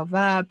he drove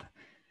up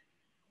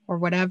or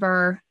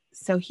whatever.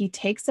 So he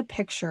takes a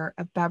picture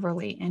of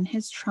Beverly in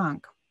his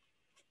trunk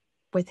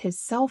with his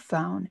cell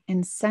phone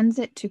and sends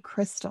it to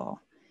Crystal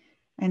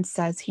and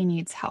says he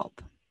needs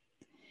help.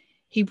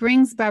 He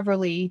brings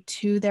Beverly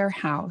to their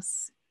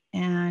house,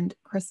 and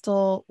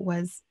Crystal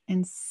was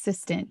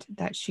insistent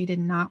that she did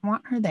not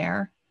want her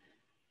there,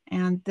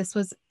 and this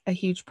was a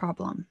huge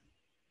problem.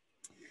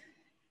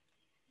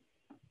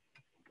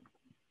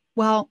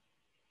 Well,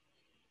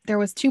 there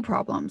was two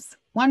problems.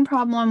 One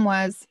problem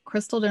was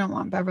Crystal didn't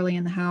want Beverly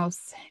in the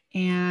house,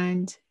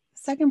 and the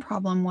second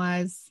problem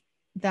was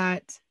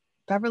that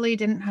Beverly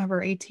didn't have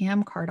her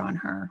ATM card on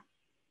her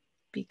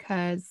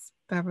because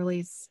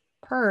Beverly's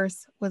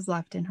purse was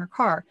left in her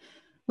car,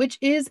 which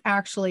is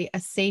actually a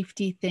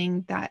safety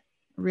thing that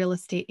real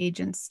estate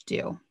agents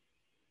do.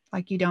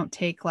 Like, you don't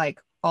take like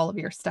all of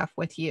your stuff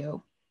with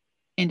you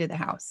into the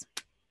house.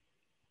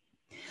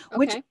 Okay.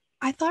 Which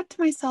I thought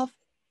to myself,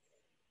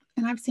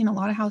 and I've seen a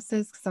lot of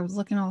houses because I was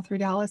looking all through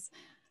Dallas,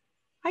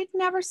 I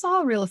never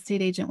saw a real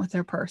estate agent with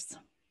their purse.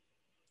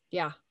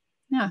 Yeah.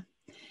 Yeah.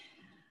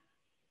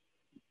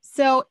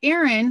 So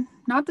Aaron,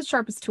 not the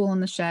sharpest tool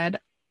in the shed,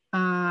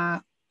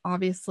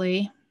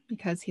 obviously,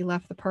 because he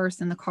left the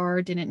purse in the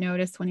car, didn't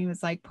notice when he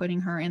was like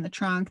putting her in the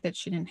trunk that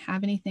she didn't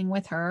have anything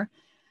with her.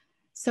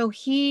 So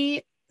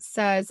he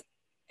says,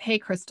 hey,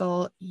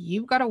 Crystal,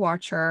 you've got to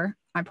watch her.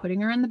 I'm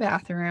putting her in the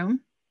bathroom.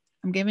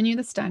 I'm giving you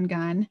the stun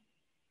gun.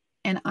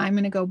 And I'm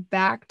going to go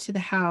back to the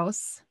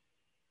house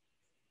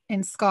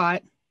in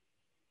Scott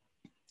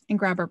and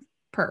grab her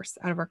purse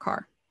out of her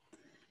car.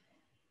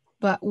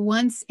 But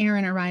once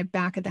Aaron arrived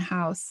back at the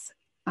house,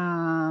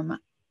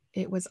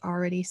 it was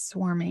already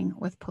swarming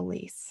with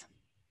police.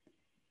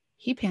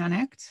 He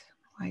panicked.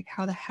 Like,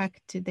 how the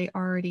heck did they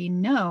already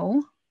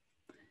know?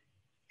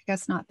 I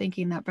guess not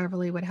thinking that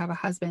Beverly would have a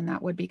husband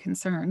that would be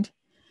concerned.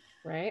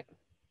 Right.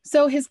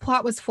 So his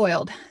plot was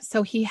foiled.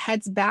 So he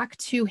heads back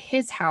to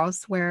his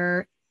house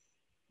where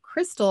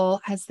Crystal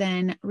has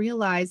then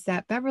realized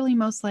that Beverly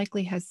most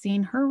likely has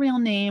seen her real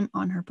name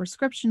on her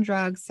prescription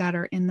drugs that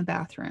are in the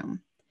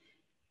bathroom.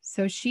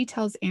 So she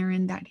tells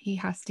Aaron that he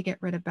has to get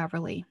rid of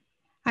Beverly.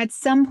 At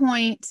some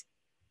point,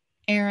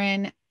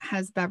 Aaron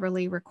has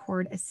Beverly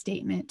record a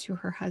statement to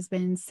her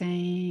husband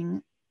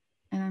saying,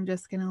 and I'm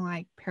just going to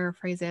like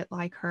paraphrase it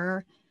like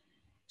her.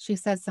 She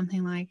says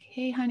something like,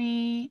 hey,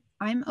 honey,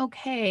 I'm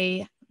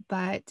okay,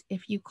 but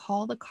if you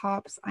call the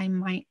cops, I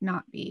might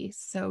not be.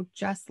 So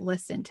just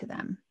listen to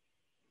them.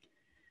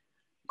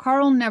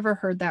 Carl never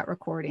heard that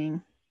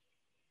recording.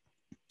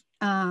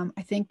 I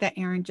think that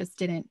Aaron just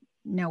didn't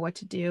know what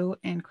to do,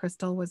 and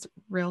Crystal was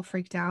real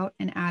freaked out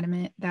and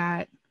adamant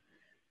that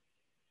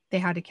they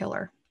had to kill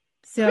her.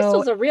 So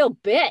Crystal's a real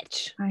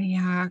bitch.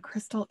 Yeah,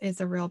 Crystal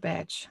is a real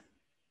bitch.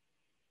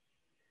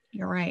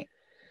 You're right.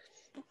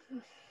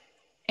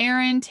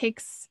 Aaron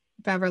takes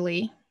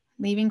Beverly,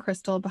 leaving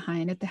Crystal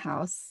behind at the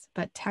house,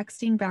 but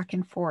texting back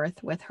and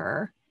forth with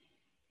her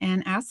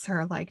and asks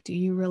her, like, do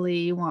you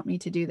really want me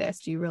to do this?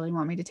 Do you really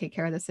want me to take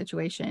care of the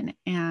situation?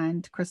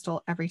 And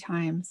Crystal every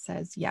time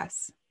says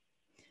yes.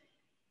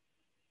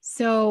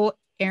 So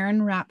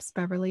Aaron wraps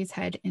Beverly's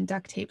head in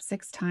duct tape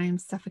 6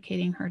 times,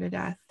 suffocating her to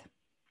death.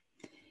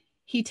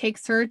 He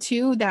takes her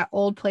to that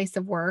old place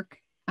of work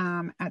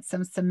at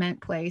some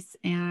cement place,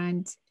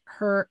 and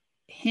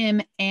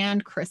him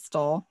and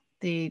Crystal,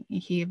 he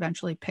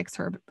eventually picks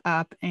her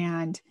up,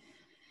 and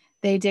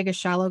they dig a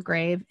shallow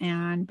grave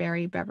and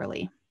bury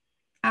Beverly.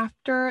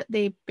 After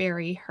they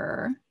bury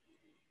her,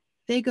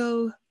 they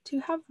go to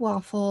have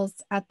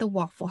waffles at the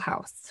Waffle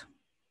House.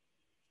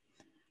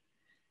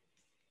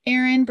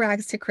 Aaron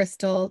brags to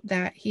Crystal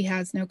that he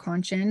has no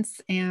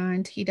conscience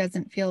and he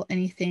doesn't feel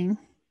anything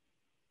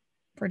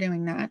for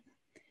doing that.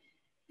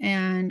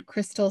 And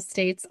Crystal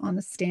states on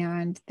the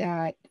stand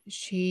that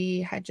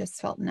she had just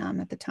felt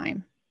numb at the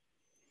time.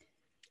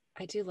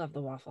 I do love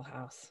the Waffle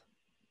House.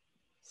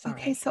 Sorry.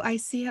 Okay, so I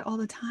see it all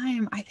the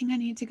time. I think I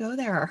need to go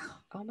there.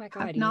 Oh my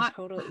God, I've not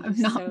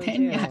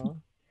been yet.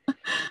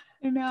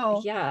 I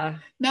know. Yeah.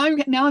 Now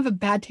I have a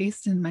bad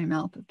taste in my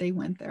mouth that they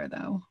went there,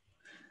 though.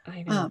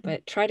 I know,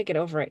 but try to get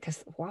over it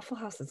because Waffle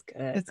House is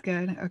good. It's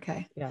good.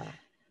 Okay. Yeah.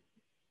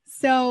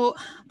 So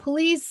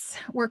police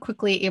were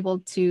quickly able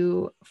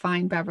to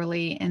find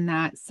Beverly in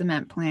that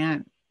cement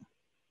plant,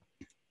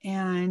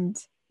 and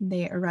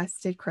they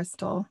arrested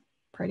Crystal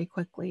pretty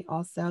quickly.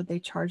 Also, they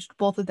charged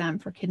both of them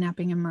for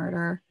kidnapping and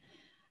murder.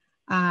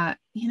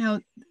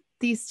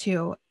 These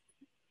two,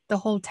 the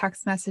whole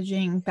text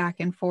messaging back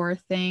and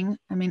forth thing.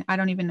 I mean, I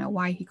don't even know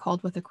why he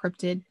called with a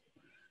cryptid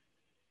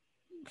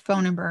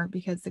phone number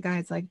because the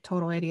guy's like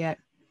total idiot.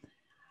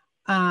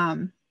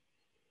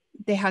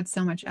 They had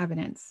so much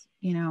evidence,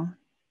 you know?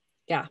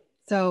 Yeah.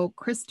 So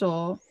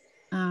Crystal,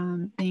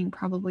 being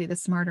probably the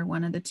smarter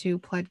one of the two,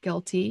 pled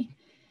guilty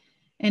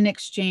in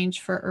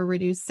exchange for a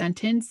reduced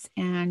sentence.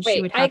 And she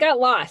Wait, would have... I got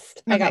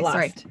lost. Okay, I got lost.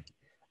 sorry.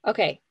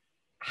 Okay.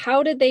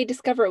 How did they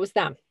discover it was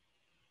them?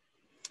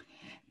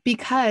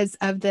 Because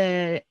of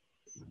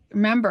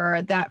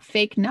remember that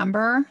fake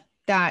number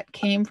that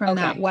came from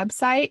that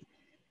website?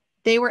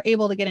 They were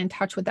able to get in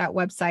touch with that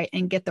website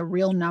and get the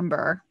real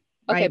number.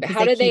 Okay, right? but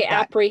how did they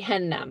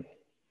apprehend them?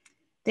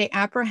 They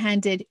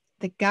apprehended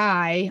the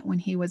guy when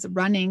he was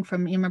running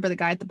from, you remember the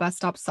guy at the bus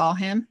stop saw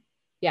him?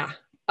 Yeah.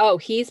 Oh,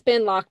 he's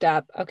been locked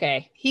up.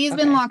 Okay. He's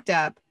been locked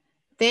up.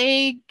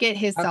 They get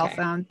his cell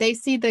phone. They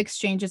see the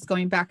exchanges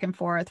going back and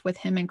forth with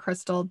him and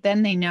Crystal.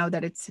 Then they know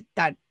that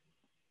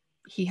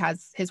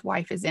his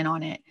wife is in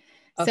on it.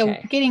 So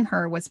getting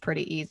her was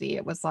pretty easy.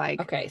 It was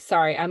like, okay,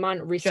 sorry, I'm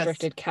on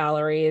restricted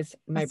calories.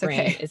 My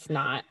brain is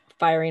not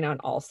firing on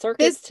all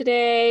circuits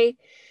today.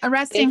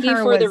 Arresting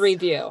her for the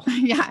review.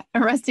 Yeah,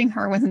 arresting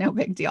her was no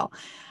big deal.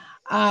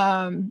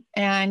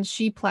 And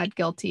she pled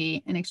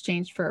guilty in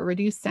exchange for a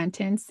reduced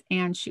sentence,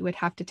 and she would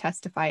have to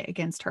testify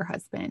against her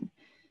husband.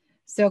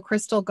 So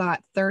Crystal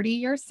got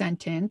 30-year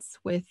sentence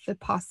with the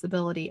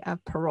possibility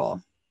of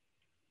parole.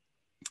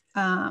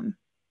 And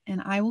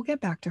I will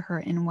get back to her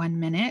in 1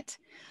 minute.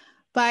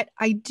 But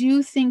I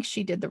do think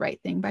she did the right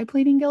thing by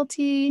pleading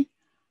guilty.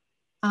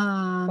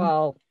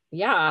 Well,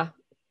 yeah,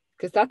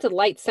 because that's a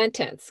light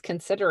sentence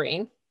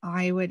considering.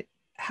 I would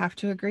have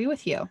to agree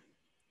with you.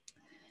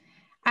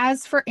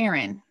 As for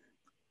Aaron,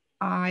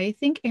 I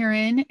think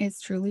Aaron is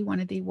truly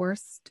one of the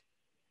worst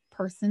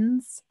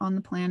persons on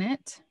the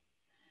planet.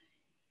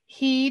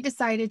 He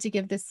decided to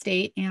give the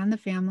state and the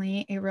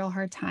family a real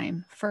hard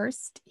time.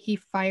 First, he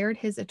fired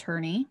his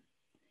attorney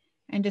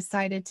and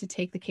decided to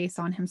take the case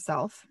on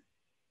himself.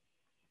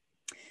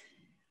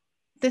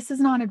 This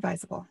is not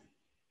advisable.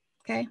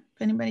 Okay.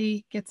 If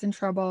anybody gets in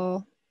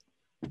trouble,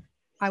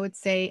 I would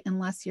say,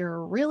 unless you're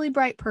a really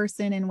bright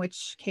person, in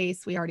which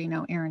case we already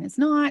know Aaron is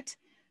not,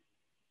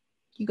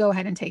 you go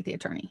ahead and take the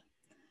attorney.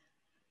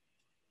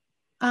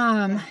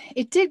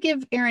 It did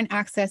give Aaron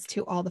access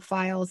to all the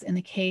files in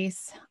the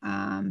case,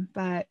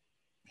 but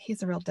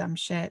he's a real dumb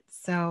shit.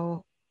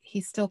 So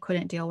he still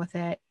couldn't deal with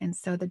it. And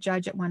so the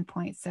judge at one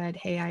point said,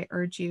 hey, I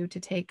urge you to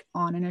take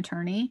on an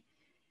attorney.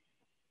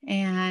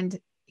 And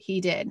he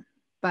did.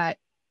 But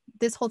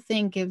this whole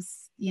thing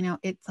gives,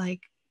 it's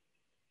like,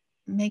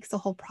 makes the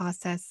whole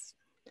process.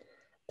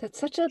 That's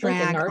such a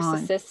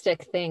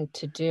narcissistic thing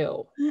to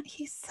do.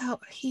 He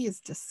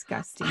is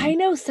disgusting. I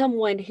know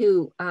someone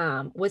who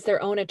was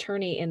their own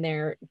attorney in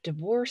their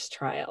divorce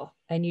trial.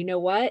 And you know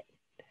what?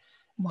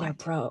 They're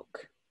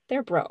broke.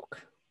 They're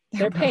broke.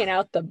 Paying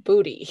out the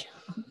booty.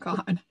 Oh,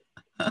 God.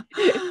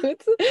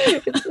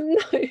 it's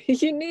not,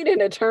 you need an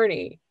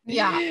attorney.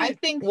 Yeah, I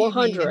think you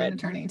need an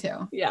attorney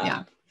too.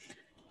 Yeah.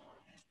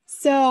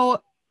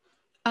 So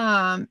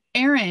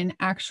Aaron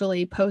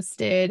actually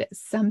posted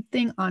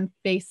something on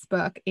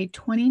Facebook, a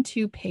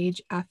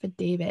 22-page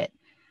affidavit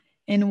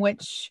in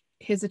which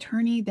his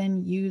attorney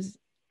then used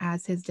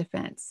as his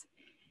defense.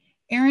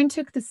 Aaron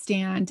took the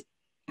stand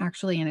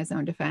actually in his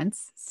own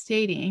defense,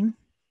 stating,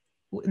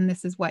 and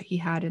this is what he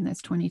had in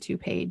this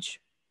 22-page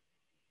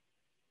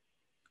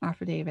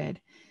affidavit,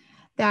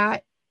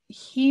 that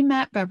he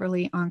met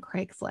Beverly on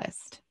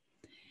Craigslist,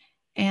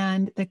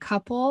 and the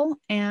couple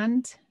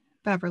and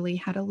Beverly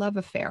had a love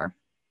affair.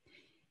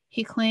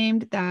 He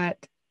claimed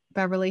that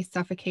Beverly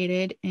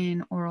suffocated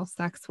in oral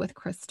sex with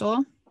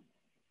Crystal,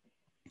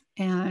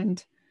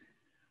 and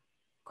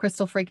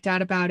Crystal freaked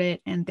out about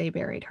it and they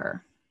buried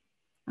her.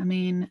 I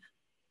mean,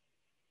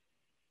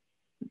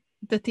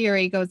 the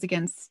theory goes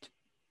against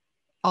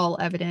all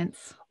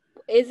evidence.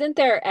 Isn't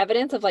there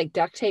evidence of like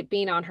duct tape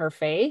being on her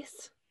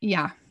face?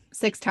 Yeah,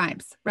 6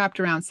 times, wrapped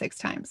around 6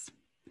 times.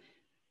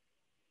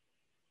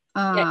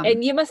 Yeah,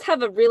 and you must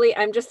have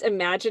I'm just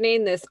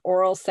imagining this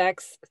oral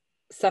sex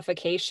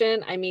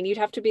suffocation. I mean, you'd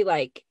have to be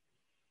like,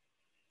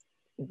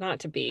 not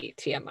to be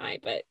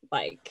TMI, but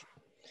like,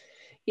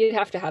 you'd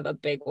have to have a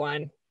big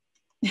one.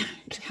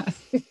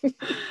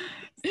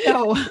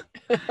 So,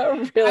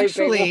 really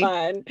actually, big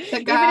one.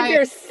 The guy, even if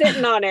you're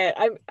sitting on it,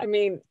 I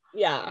mean,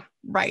 yeah.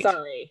 Right.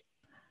 Sorry.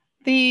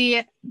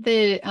 The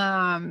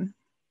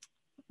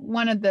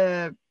one of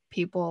the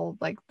people,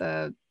 like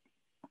the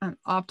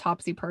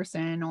autopsy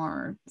person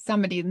or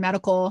somebody, the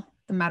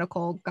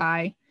medical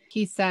guy,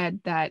 he said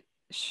that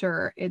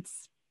sure,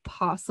 it's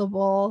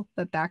possible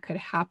that could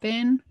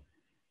happen,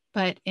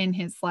 but in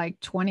his like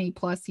 20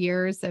 plus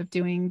years of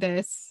doing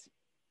this,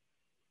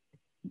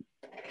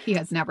 he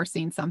has never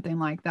seen something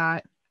like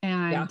that.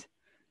 And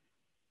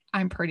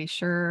I'm pretty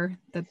sure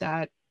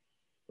that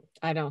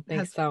I don't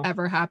think so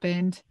ever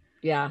happened.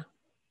 Yeah.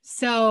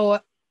 So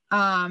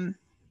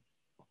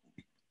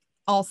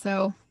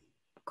also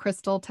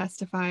Crystal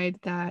testified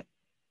that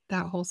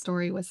whole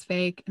story was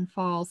fake and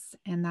false,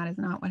 and that is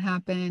not what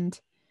happened.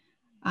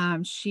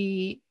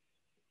 She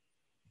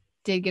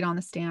did get on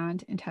the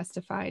stand and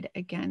testified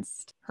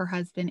against her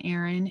husband,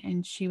 Aaron,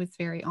 and she was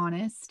very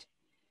honest.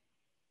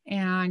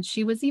 And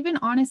she was even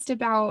honest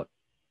about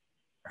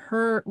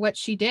what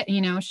she did. You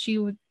know,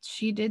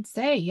 she did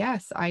say,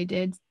 yes, I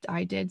did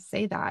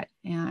say that.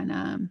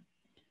 And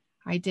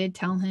I did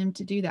tell him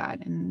to do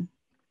that. And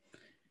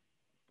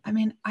I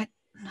mean, I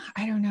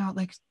don't know,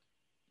 like,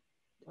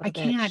 I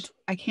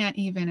can't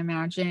even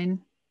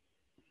imagine.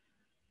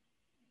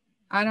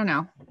 I don't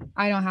know.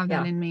 I don't have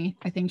that in me.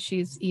 I think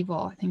she's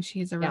evil. I think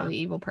she's a really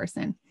evil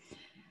person.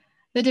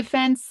 The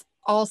defense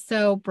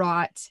also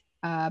brought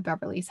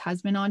Beverly's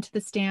husband onto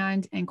the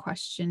stand and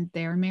questioned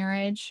their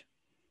marriage.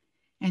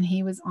 And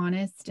he was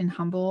honest and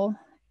humble.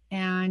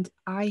 And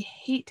I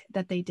hate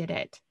that they did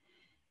it,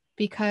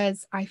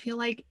 because I feel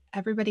like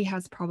everybody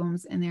has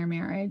problems in their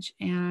marriage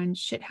and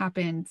shit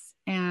happens.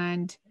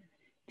 And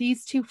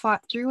these two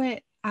fought through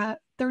it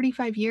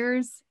 35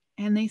 years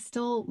and they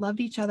still loved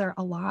each other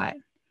a lot.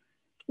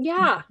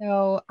 Yeah. And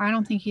so I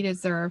don't think he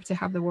deserved to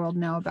have the world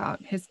know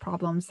about his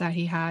problems that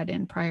he had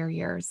in prior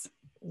years.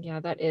 Yeah,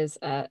 that is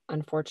an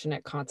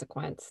unfortunate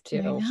consequence too.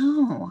 I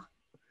know.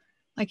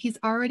 Like, he's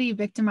already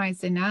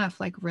victimized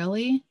enough. Like,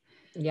 really?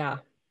 Yeah.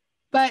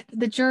 But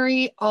the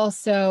jury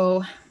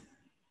also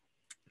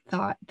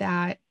thought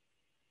that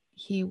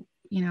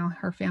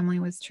her family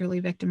was truly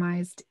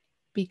victimized,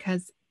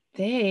 because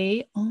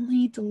they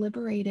only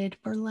deliberated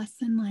for less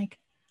than like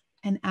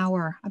an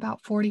hour,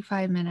 about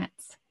 45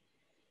 minutes,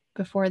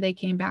 before they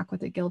came back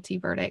with a guilty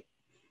verdict.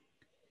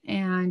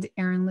 And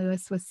Aaron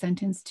Lewis was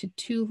sentenced to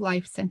 2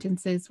 life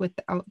sentences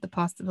without the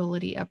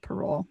possibility of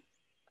parole.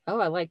 Oh,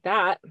 I like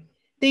that.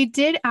 They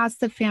did ask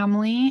the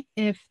family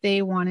if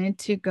they wanted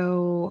to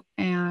go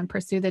and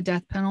pursue the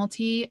death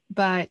penalty,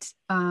 but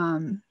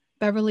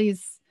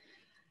Beverly's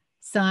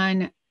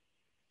son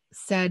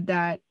said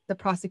that the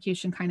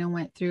prosecution kind of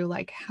went through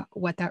like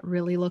what that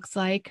really looks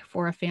like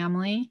for a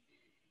family.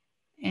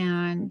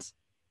 And,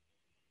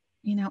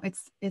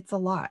 it's a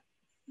lot.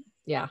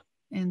 Yeah.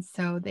 And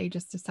so they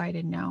just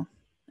decided no.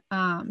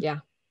 Yeah.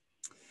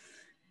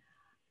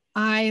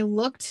 I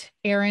looked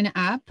Aaron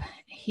up.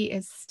 He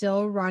is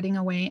still rotting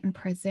away in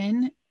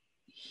prison.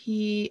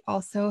 He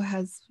also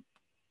has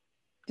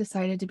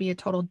decided to be a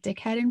total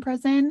dickhead in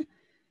prison.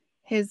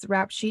 His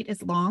rap sheet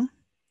is long.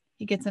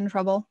 He gets in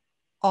trouble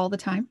all the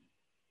time.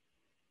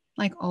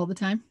 Like, all the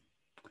time.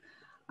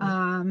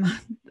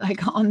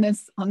 Like on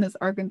this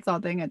Arkansas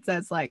thing, it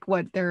says like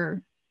what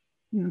their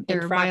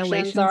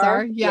violations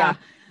are. Yeah.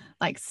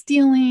 Like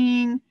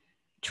stealing,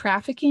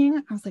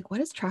 trafficking. I was like, what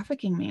does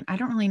trafficking mean? I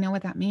don't really know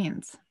what that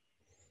means.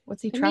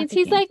 What's he trafficking? It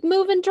means he's like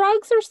moving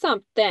drugs or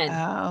something.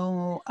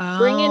 Oh.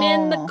 Bringing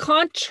in the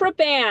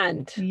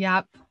contraband.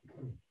 Yep.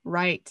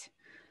 Right.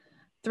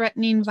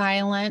 Threatening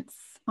violence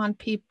on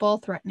people,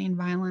 threatening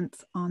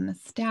violence on the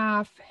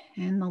staff,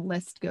 and the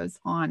list goes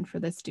on for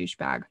this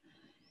douchebag.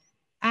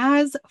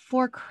 As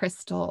for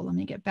Crystal, let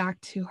me get back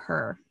to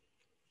her.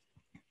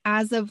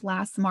 As of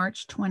last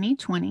March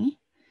 2020,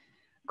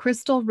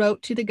 Crystal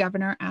wrote to the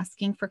governor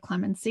asking for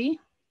clemency.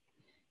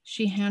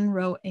 She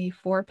handwrote a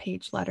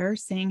 4-page letter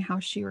saying how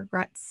she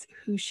regrets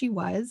who she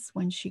was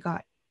when she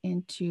got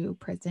into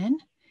prison,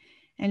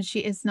 and she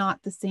is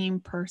not the same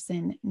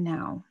person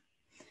now.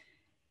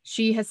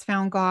 She has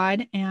found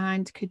God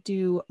and could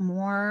do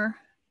more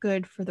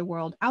good for the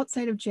world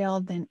outside of jail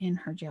than in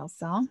her jail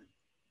cell.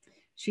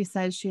 She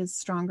says she is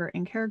stronger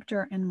in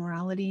character and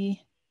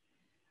morality.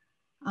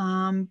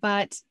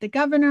 But the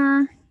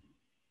governor,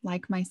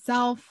 like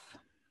myself,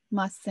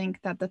 must think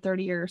that the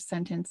 30-year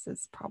sentence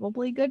is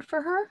probably good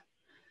for her.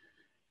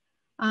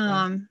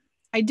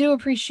 I do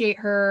appreciate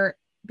her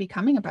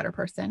becoming a better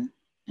person,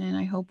 and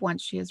I hope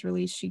once she is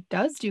released, she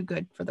does do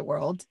good for the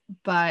world.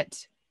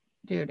 But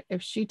dude,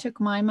 if she took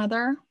my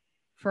mother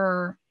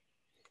for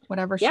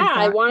whatever she thought,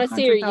 I want to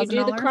see her. You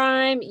do the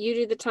crime, you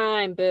do the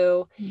time,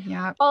 boo.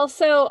 Yeah.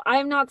 Also,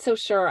 I'm not so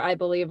sure I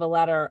believe a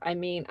letter. I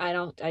mean,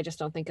 I just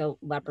don't think a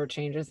leopard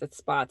changes its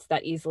spots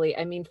that easily.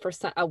 I mean, for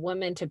a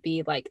woman to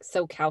be like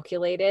so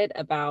calculated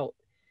about,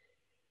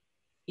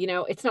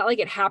 it's not like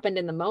it happened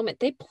in the moment.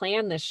 They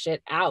planned this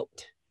shit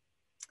out.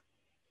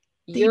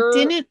 They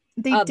didn't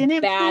bad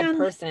plan...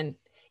 person.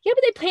 Yeah,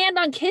 but they planned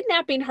on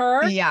kidnapping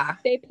her. Yeah.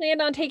 They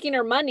planned on taking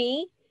her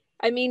money.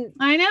 I mean,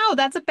 I know,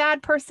 that's a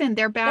bad person.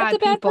 They're bad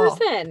people. That's a bad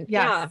person.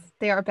 Yes, yeah.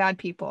 They are bad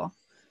people.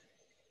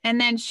 And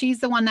then she's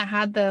the one that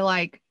had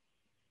the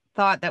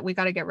thought that we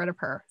got to get rid of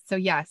her. So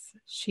yes,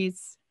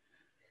 she's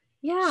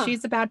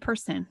a bad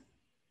person.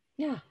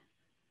 Yeah.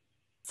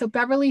 So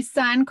Beverly's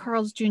son,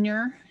 Carl's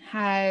Jr.,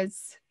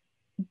 has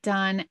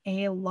done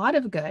a lot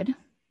of good.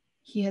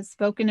 He has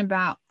spoken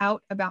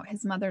out about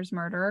his mother's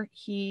murder.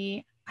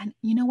 And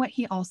you know what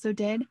he also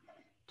did?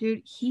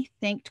 Dude, he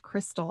thanked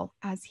Crystal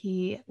as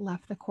he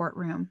left the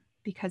courtroom,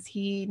 because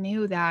he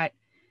knew that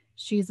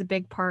she's a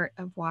big part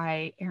of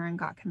why Aaron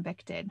got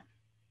convicted.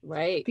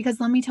 Right. Because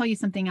let me tell you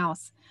something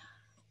else.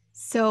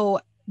 So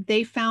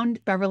they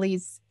found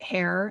Beverly's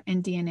hair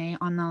and DNA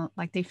on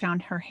they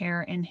found her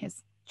hair in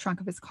his trunk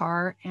of his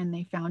car, and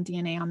they found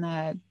DNA on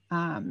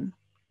the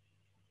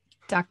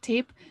duct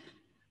tape.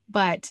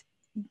 but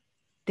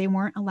they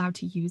weren't allowed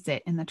to use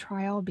it in the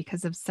trial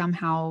because of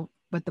somehow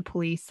with the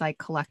police like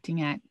collecting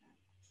it.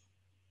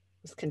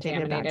 It's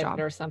contaminated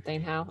or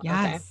something. How?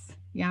 Yes. Okay.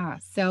 Yeah.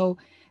 So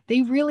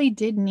they really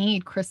did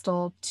need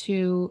Crystal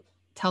to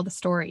tell the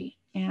story.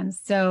 And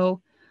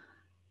so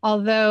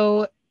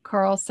although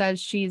Carl says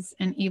she's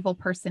an evil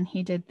person,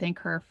 he did thank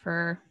her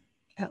for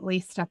at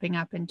least stepping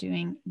up and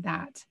doing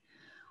that.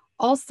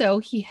 Also,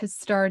 he has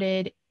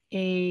started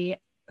a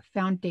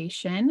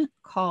foundation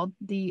called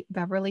the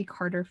Beverly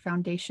Carter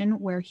Foundation,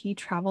 where he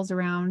travels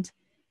around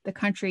the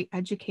country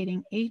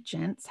educating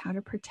agents how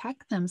to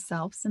protect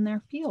themselves in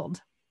their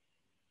field.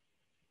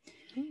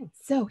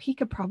 So he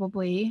could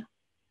probably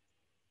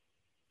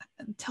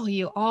tell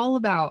you all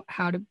about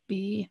how to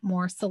be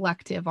more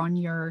selective on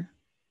your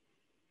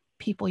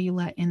people you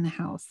let in the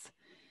house.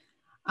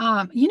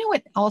 You know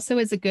what also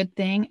is a good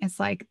thing is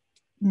like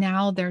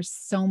now there's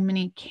so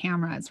many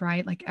cameras,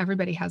 right? Like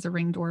everybody has a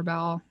Ring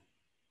doorbell,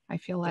 I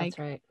feel like. That's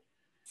right.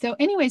 So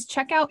anyways,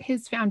 check out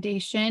his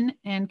foundation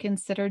and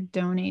consider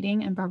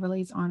donating in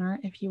Beverly's honor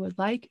if you would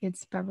like.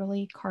 It's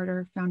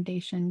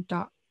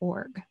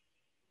beverlycarterfoundation.org.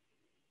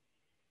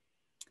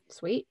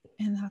 Sweet.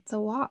 And that's a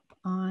WAP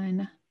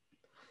on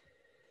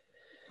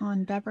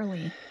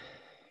Beverly,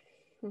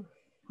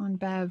 on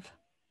Bev.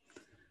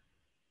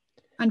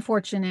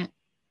 Unfortunate.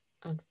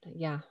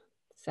 Yeah.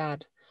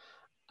 Sad.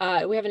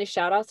 Do we have any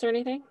shout outs or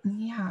anything?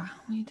 Yeah,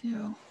 we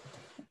do.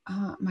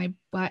 My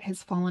butt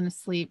has fallen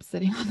asleep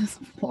sitting on this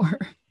floor.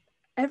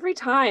 Every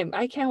time.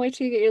 I can't wait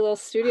to get your little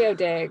studio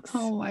digs.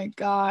 Oh my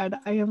God.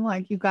 I am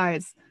like, you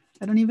guys,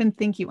 I don't even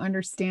think you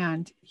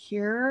understand.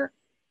 Here,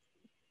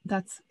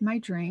 that's my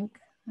drink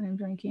that I'm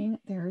drinking.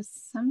 There's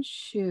some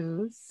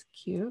shoes.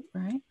 Cute,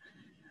 right?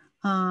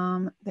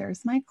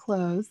 There's my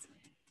clothes.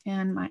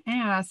 And my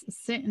ass is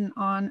sitting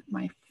on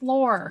my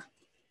floor.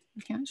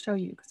 I can't show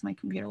you because my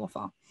computer will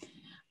fall.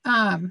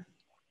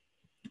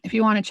 If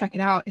you want to check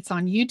it out, it's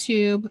on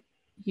YouTube,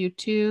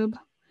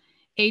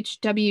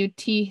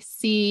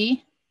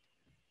 HWTC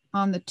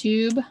on the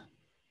tube.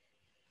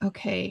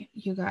 Okay,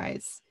 you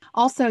guys.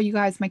 Also, you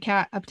guys, my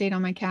cat, update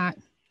on my cat.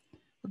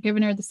 We're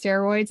giving her the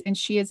steroids and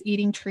she is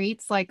eating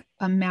treats like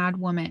a mad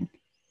woman.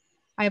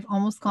 I have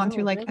almost gone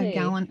through like a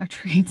gallon of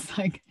treats.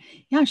 Like,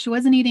 yeah, she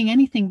wasn't eating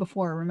anything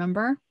before,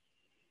 remember?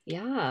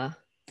 Yeah.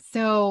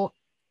 So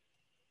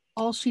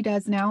all she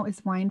does now is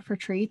whine for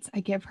treats. I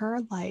give her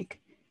like,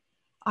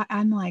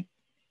 I'm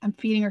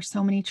feeding her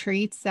so many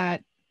treats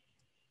that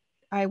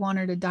I want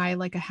her to die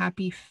like a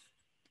happy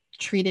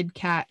treated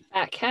cat.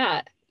 That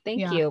cat.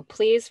 Thank you.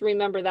 Please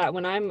remember that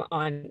when I'm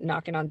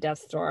knocking on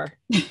death's door.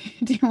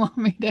 Do you want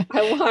me to?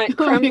 I want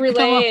creme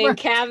brulee and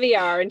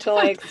caviar until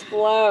I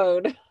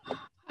explode.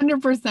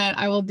 100%.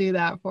 I will do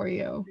that for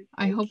you.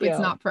 I hope it's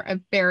not for a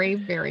very,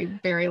 very,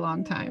 very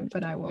long time,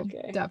 but I will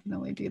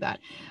definitely do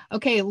that.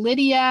 Okay.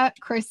 Lydia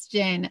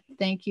Christian,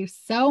 thank you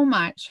so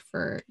much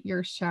for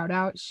your shout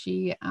out.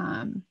 She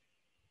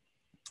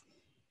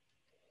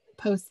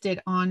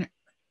posted on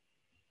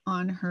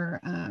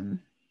her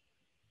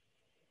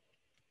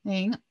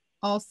thing.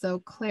 Also,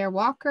 Claire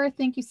Walker,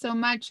 thank you so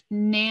much.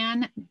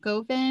 Nan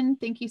Govin,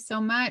 thank you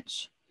so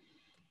much.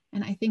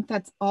 And I think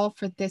that's all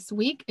for this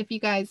week. If you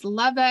guys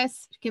love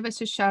us, give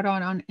us a shout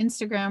out on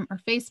Instagram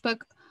or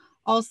Facebook.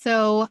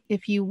 Also,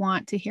 if you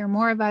want to hear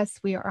more of us,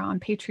 we are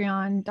on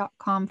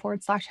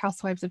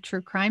patreon.com/Housewives of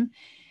True Crime.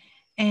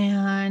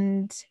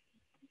 And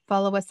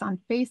follow us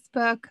on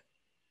Facebook.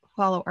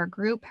 Follow our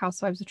group,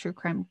 Housewives of True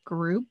Crime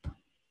group.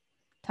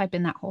 Type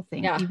in that whole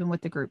thing, even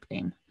with the group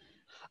name.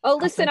 Oh,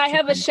 listen, I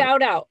have a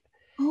shout out.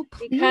 Oh,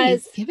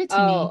 please give it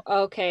to me.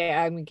 Okay,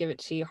 I'm gonna give it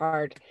to you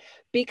hard.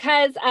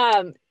 Because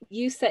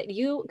you said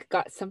you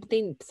got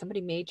something,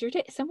 somebody made your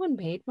day. Someone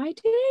made my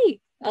day.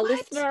 A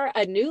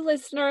new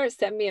listener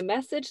sent me a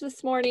message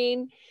this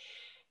morning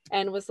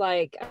and was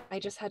like, I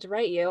just had to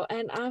write you.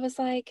 And I was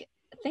like,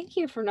 thank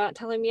you for not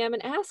telling me I'm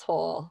an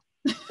asshole.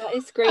 That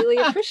is greatly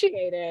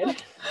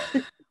appreciated.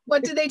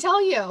 What did they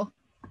tell you?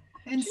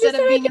 Instead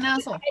of being an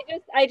asshole.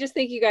 I just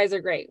think you guys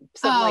are great.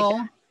 Something like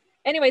that.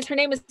 Anyways, her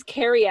name is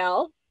Carrie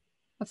L.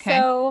 Okay.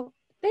 So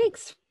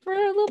thanks for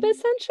a little bit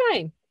of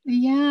sunshine.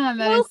 Yeah,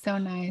 that is so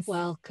nice.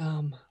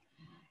 Welcome.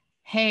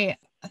 Hey,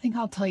 I think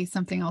I'll tell you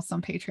something else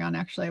on Patreon.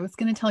 Actually, I was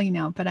going to tell you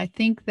now, but I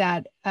think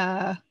that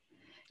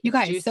you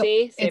guys,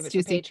 juicy. Save it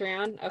juicy. For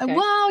Patreon. Okay.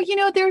 Well, you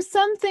know, there's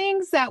some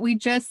things that we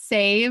just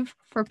save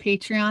for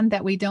Patreon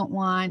that we don't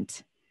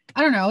want.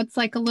 I don't know. It's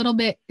like a little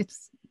bit.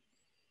 It's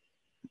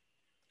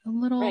a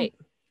little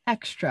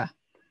extra.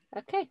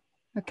 Okay.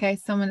 Okay,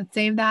 so I'm going to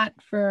save that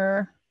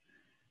for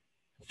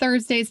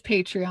Thursday's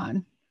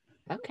Patreon.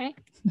 Okay.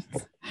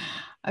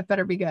 I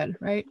better be good,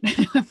 right?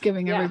 I'm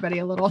giving everybody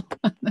a little.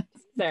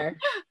 There.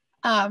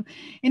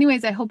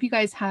 Anyways, I hope you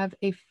guys have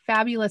a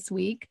fabulous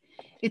week.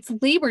 It's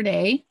Labor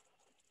Day.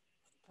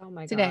 Oh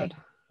my today, God.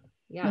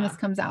 Yeah. when this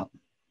comes out.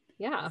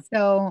 Yeah.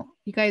 So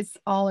you guys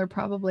all are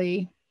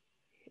probably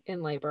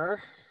in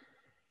labor.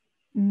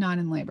 Not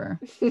in labor.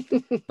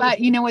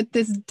 But you know what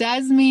this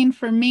does mean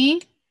for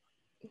me?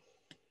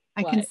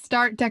 I can What?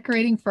 start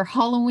decorating for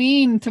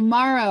Halloween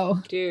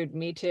tomorrow. Dude,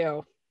 me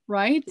too.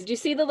 Right? Did you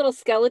see the little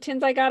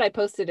skeletons I got? I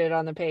posted it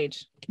on the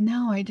page.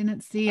 No, I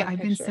didn't see. A I've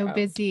been picture. so Oh,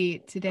 busy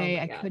oh today.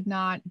 my I God. could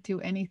not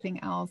do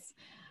anything else.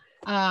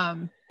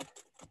 By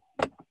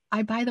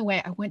the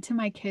way, I went to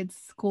my kids'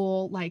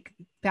 school, like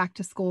back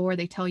to school, where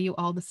they tell you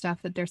all the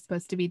stuff that they're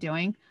supposed to be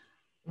doing.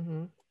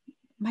 Mm-hmm.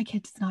 My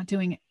kid's not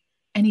doing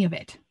any of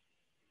it.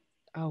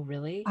 Oh,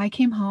 really? I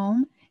came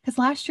home because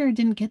last year I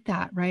didn't get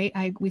that, right?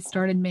 We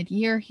started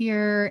mid-year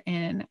here,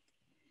 and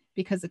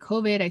because of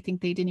COVID, I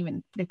think they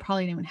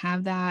probably didn't even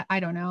have that.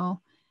 I don't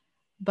know.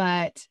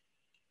 But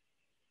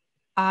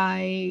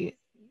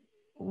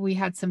we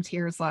had some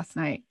tears last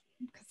night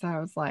because I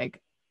was like,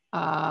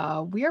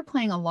 we are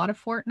playing a lot of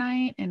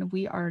Fortnite and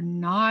we are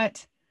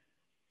not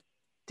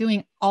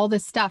doing all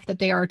this stuff that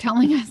they are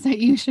telling us that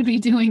you should be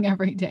doing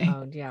every day.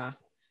 Oh, yeah.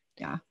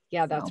 Yeah.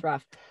 Yeah, that's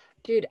rough.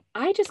 Dude,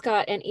 I just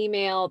got an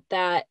email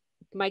that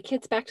my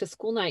kid's back to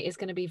school night is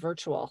going to be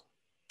virtual.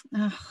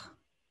 Ugh.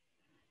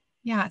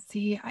 Yeah.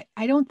 See,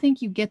 I don't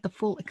think you get the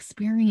full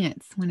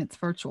experience when it's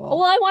virtual.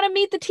 Well, I want to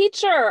meet the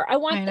teacher. I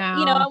want,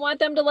 I I want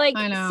them to like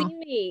I know. see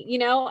me,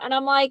 and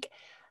I'm like,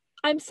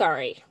 I'm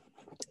sorry,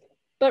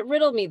 but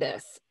riddle me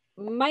this.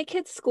 My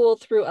kid's school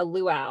threw a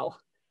luau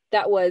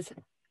that was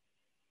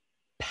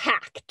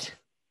packed.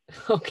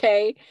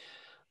 Okay.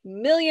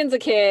 Millions of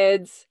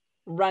kids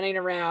running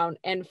around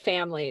and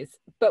families,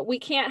 but we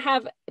can't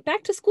have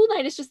back to school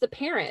night. It's just the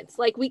parents.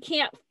 Like we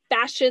can't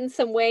fashion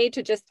some way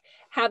to just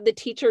have the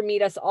teacher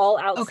meet us all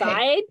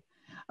outside.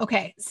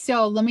 Okay.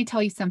 So let me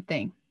tell you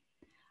something.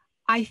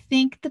 I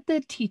think that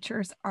the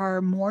teachers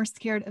are more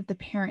scared of the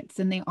parents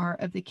than they are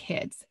of the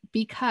kids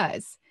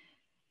because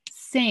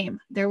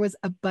there was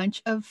a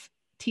bunch of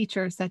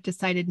teachers that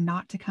decided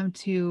not to come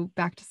to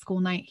back to school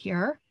night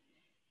here.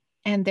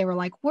 And they were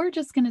like, we're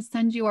just going to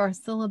send you our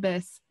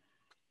syllabus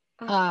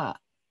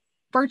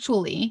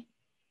virtually.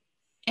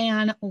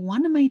 And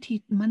one of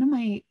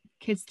my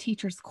kids'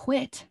 teachers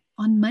quit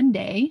on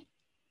Monday.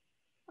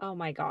 Oh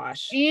my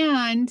gosh.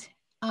 And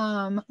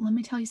let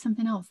me tell you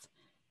something else.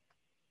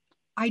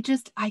 I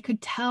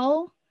could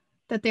tell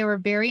that they were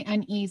very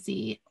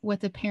uneasy with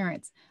the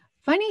parents.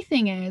 Funny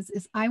thing is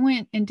I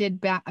went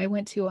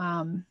to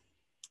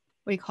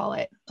what do you call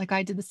it? Like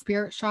I did the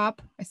spirit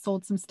shop. I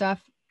sold some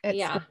stuff at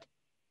school.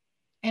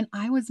 And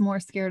I was more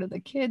scared of the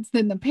kids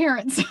than the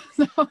parents.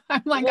 So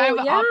I'm like, I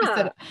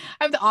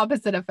have the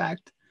opposite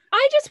effect.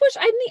 I just wish,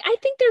 I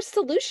think there's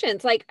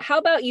solutions. Like, how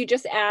about you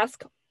just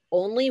ask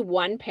only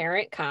one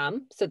parent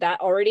come? So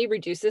that already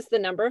reduces the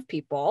number of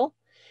people.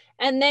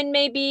 And then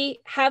maybe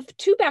have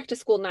 2 back to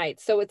school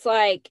nights. So it's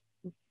like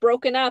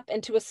broken up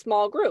into a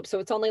small group. So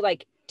it's only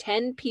like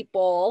 10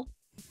 people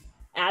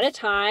at a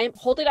time,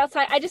 hold it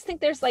outside. I just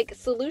think there's like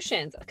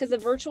solutions because the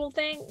virtual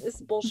thing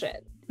is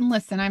bullshit.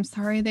 Listen, I'm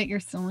sorry that you're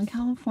still in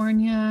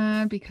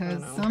California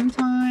because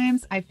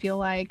sometimes I feel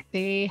like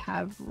they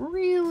have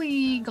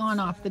really gone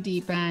off the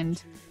deep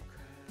end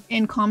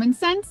in common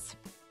sense.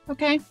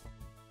 Okay.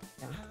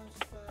 Yeah.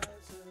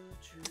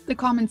 The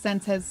common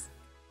sense has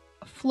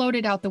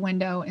floated out the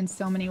window in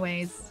so many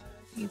ways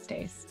these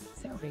days.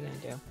 So what are you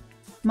gonna do?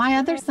 My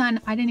other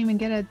son, I didn't even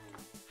get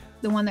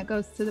the one that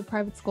goes to the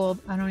private school.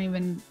 I don't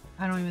even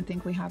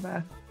think we have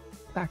a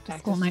back to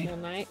school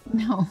night.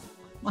 No,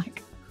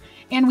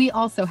 and we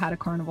also had a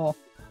carnival.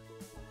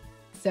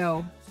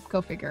 So go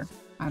figure.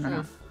 I don't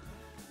know.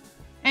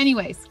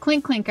 Anyways,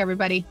 clink, clink,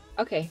 everybody.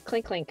 Okay.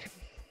 Clink, clink.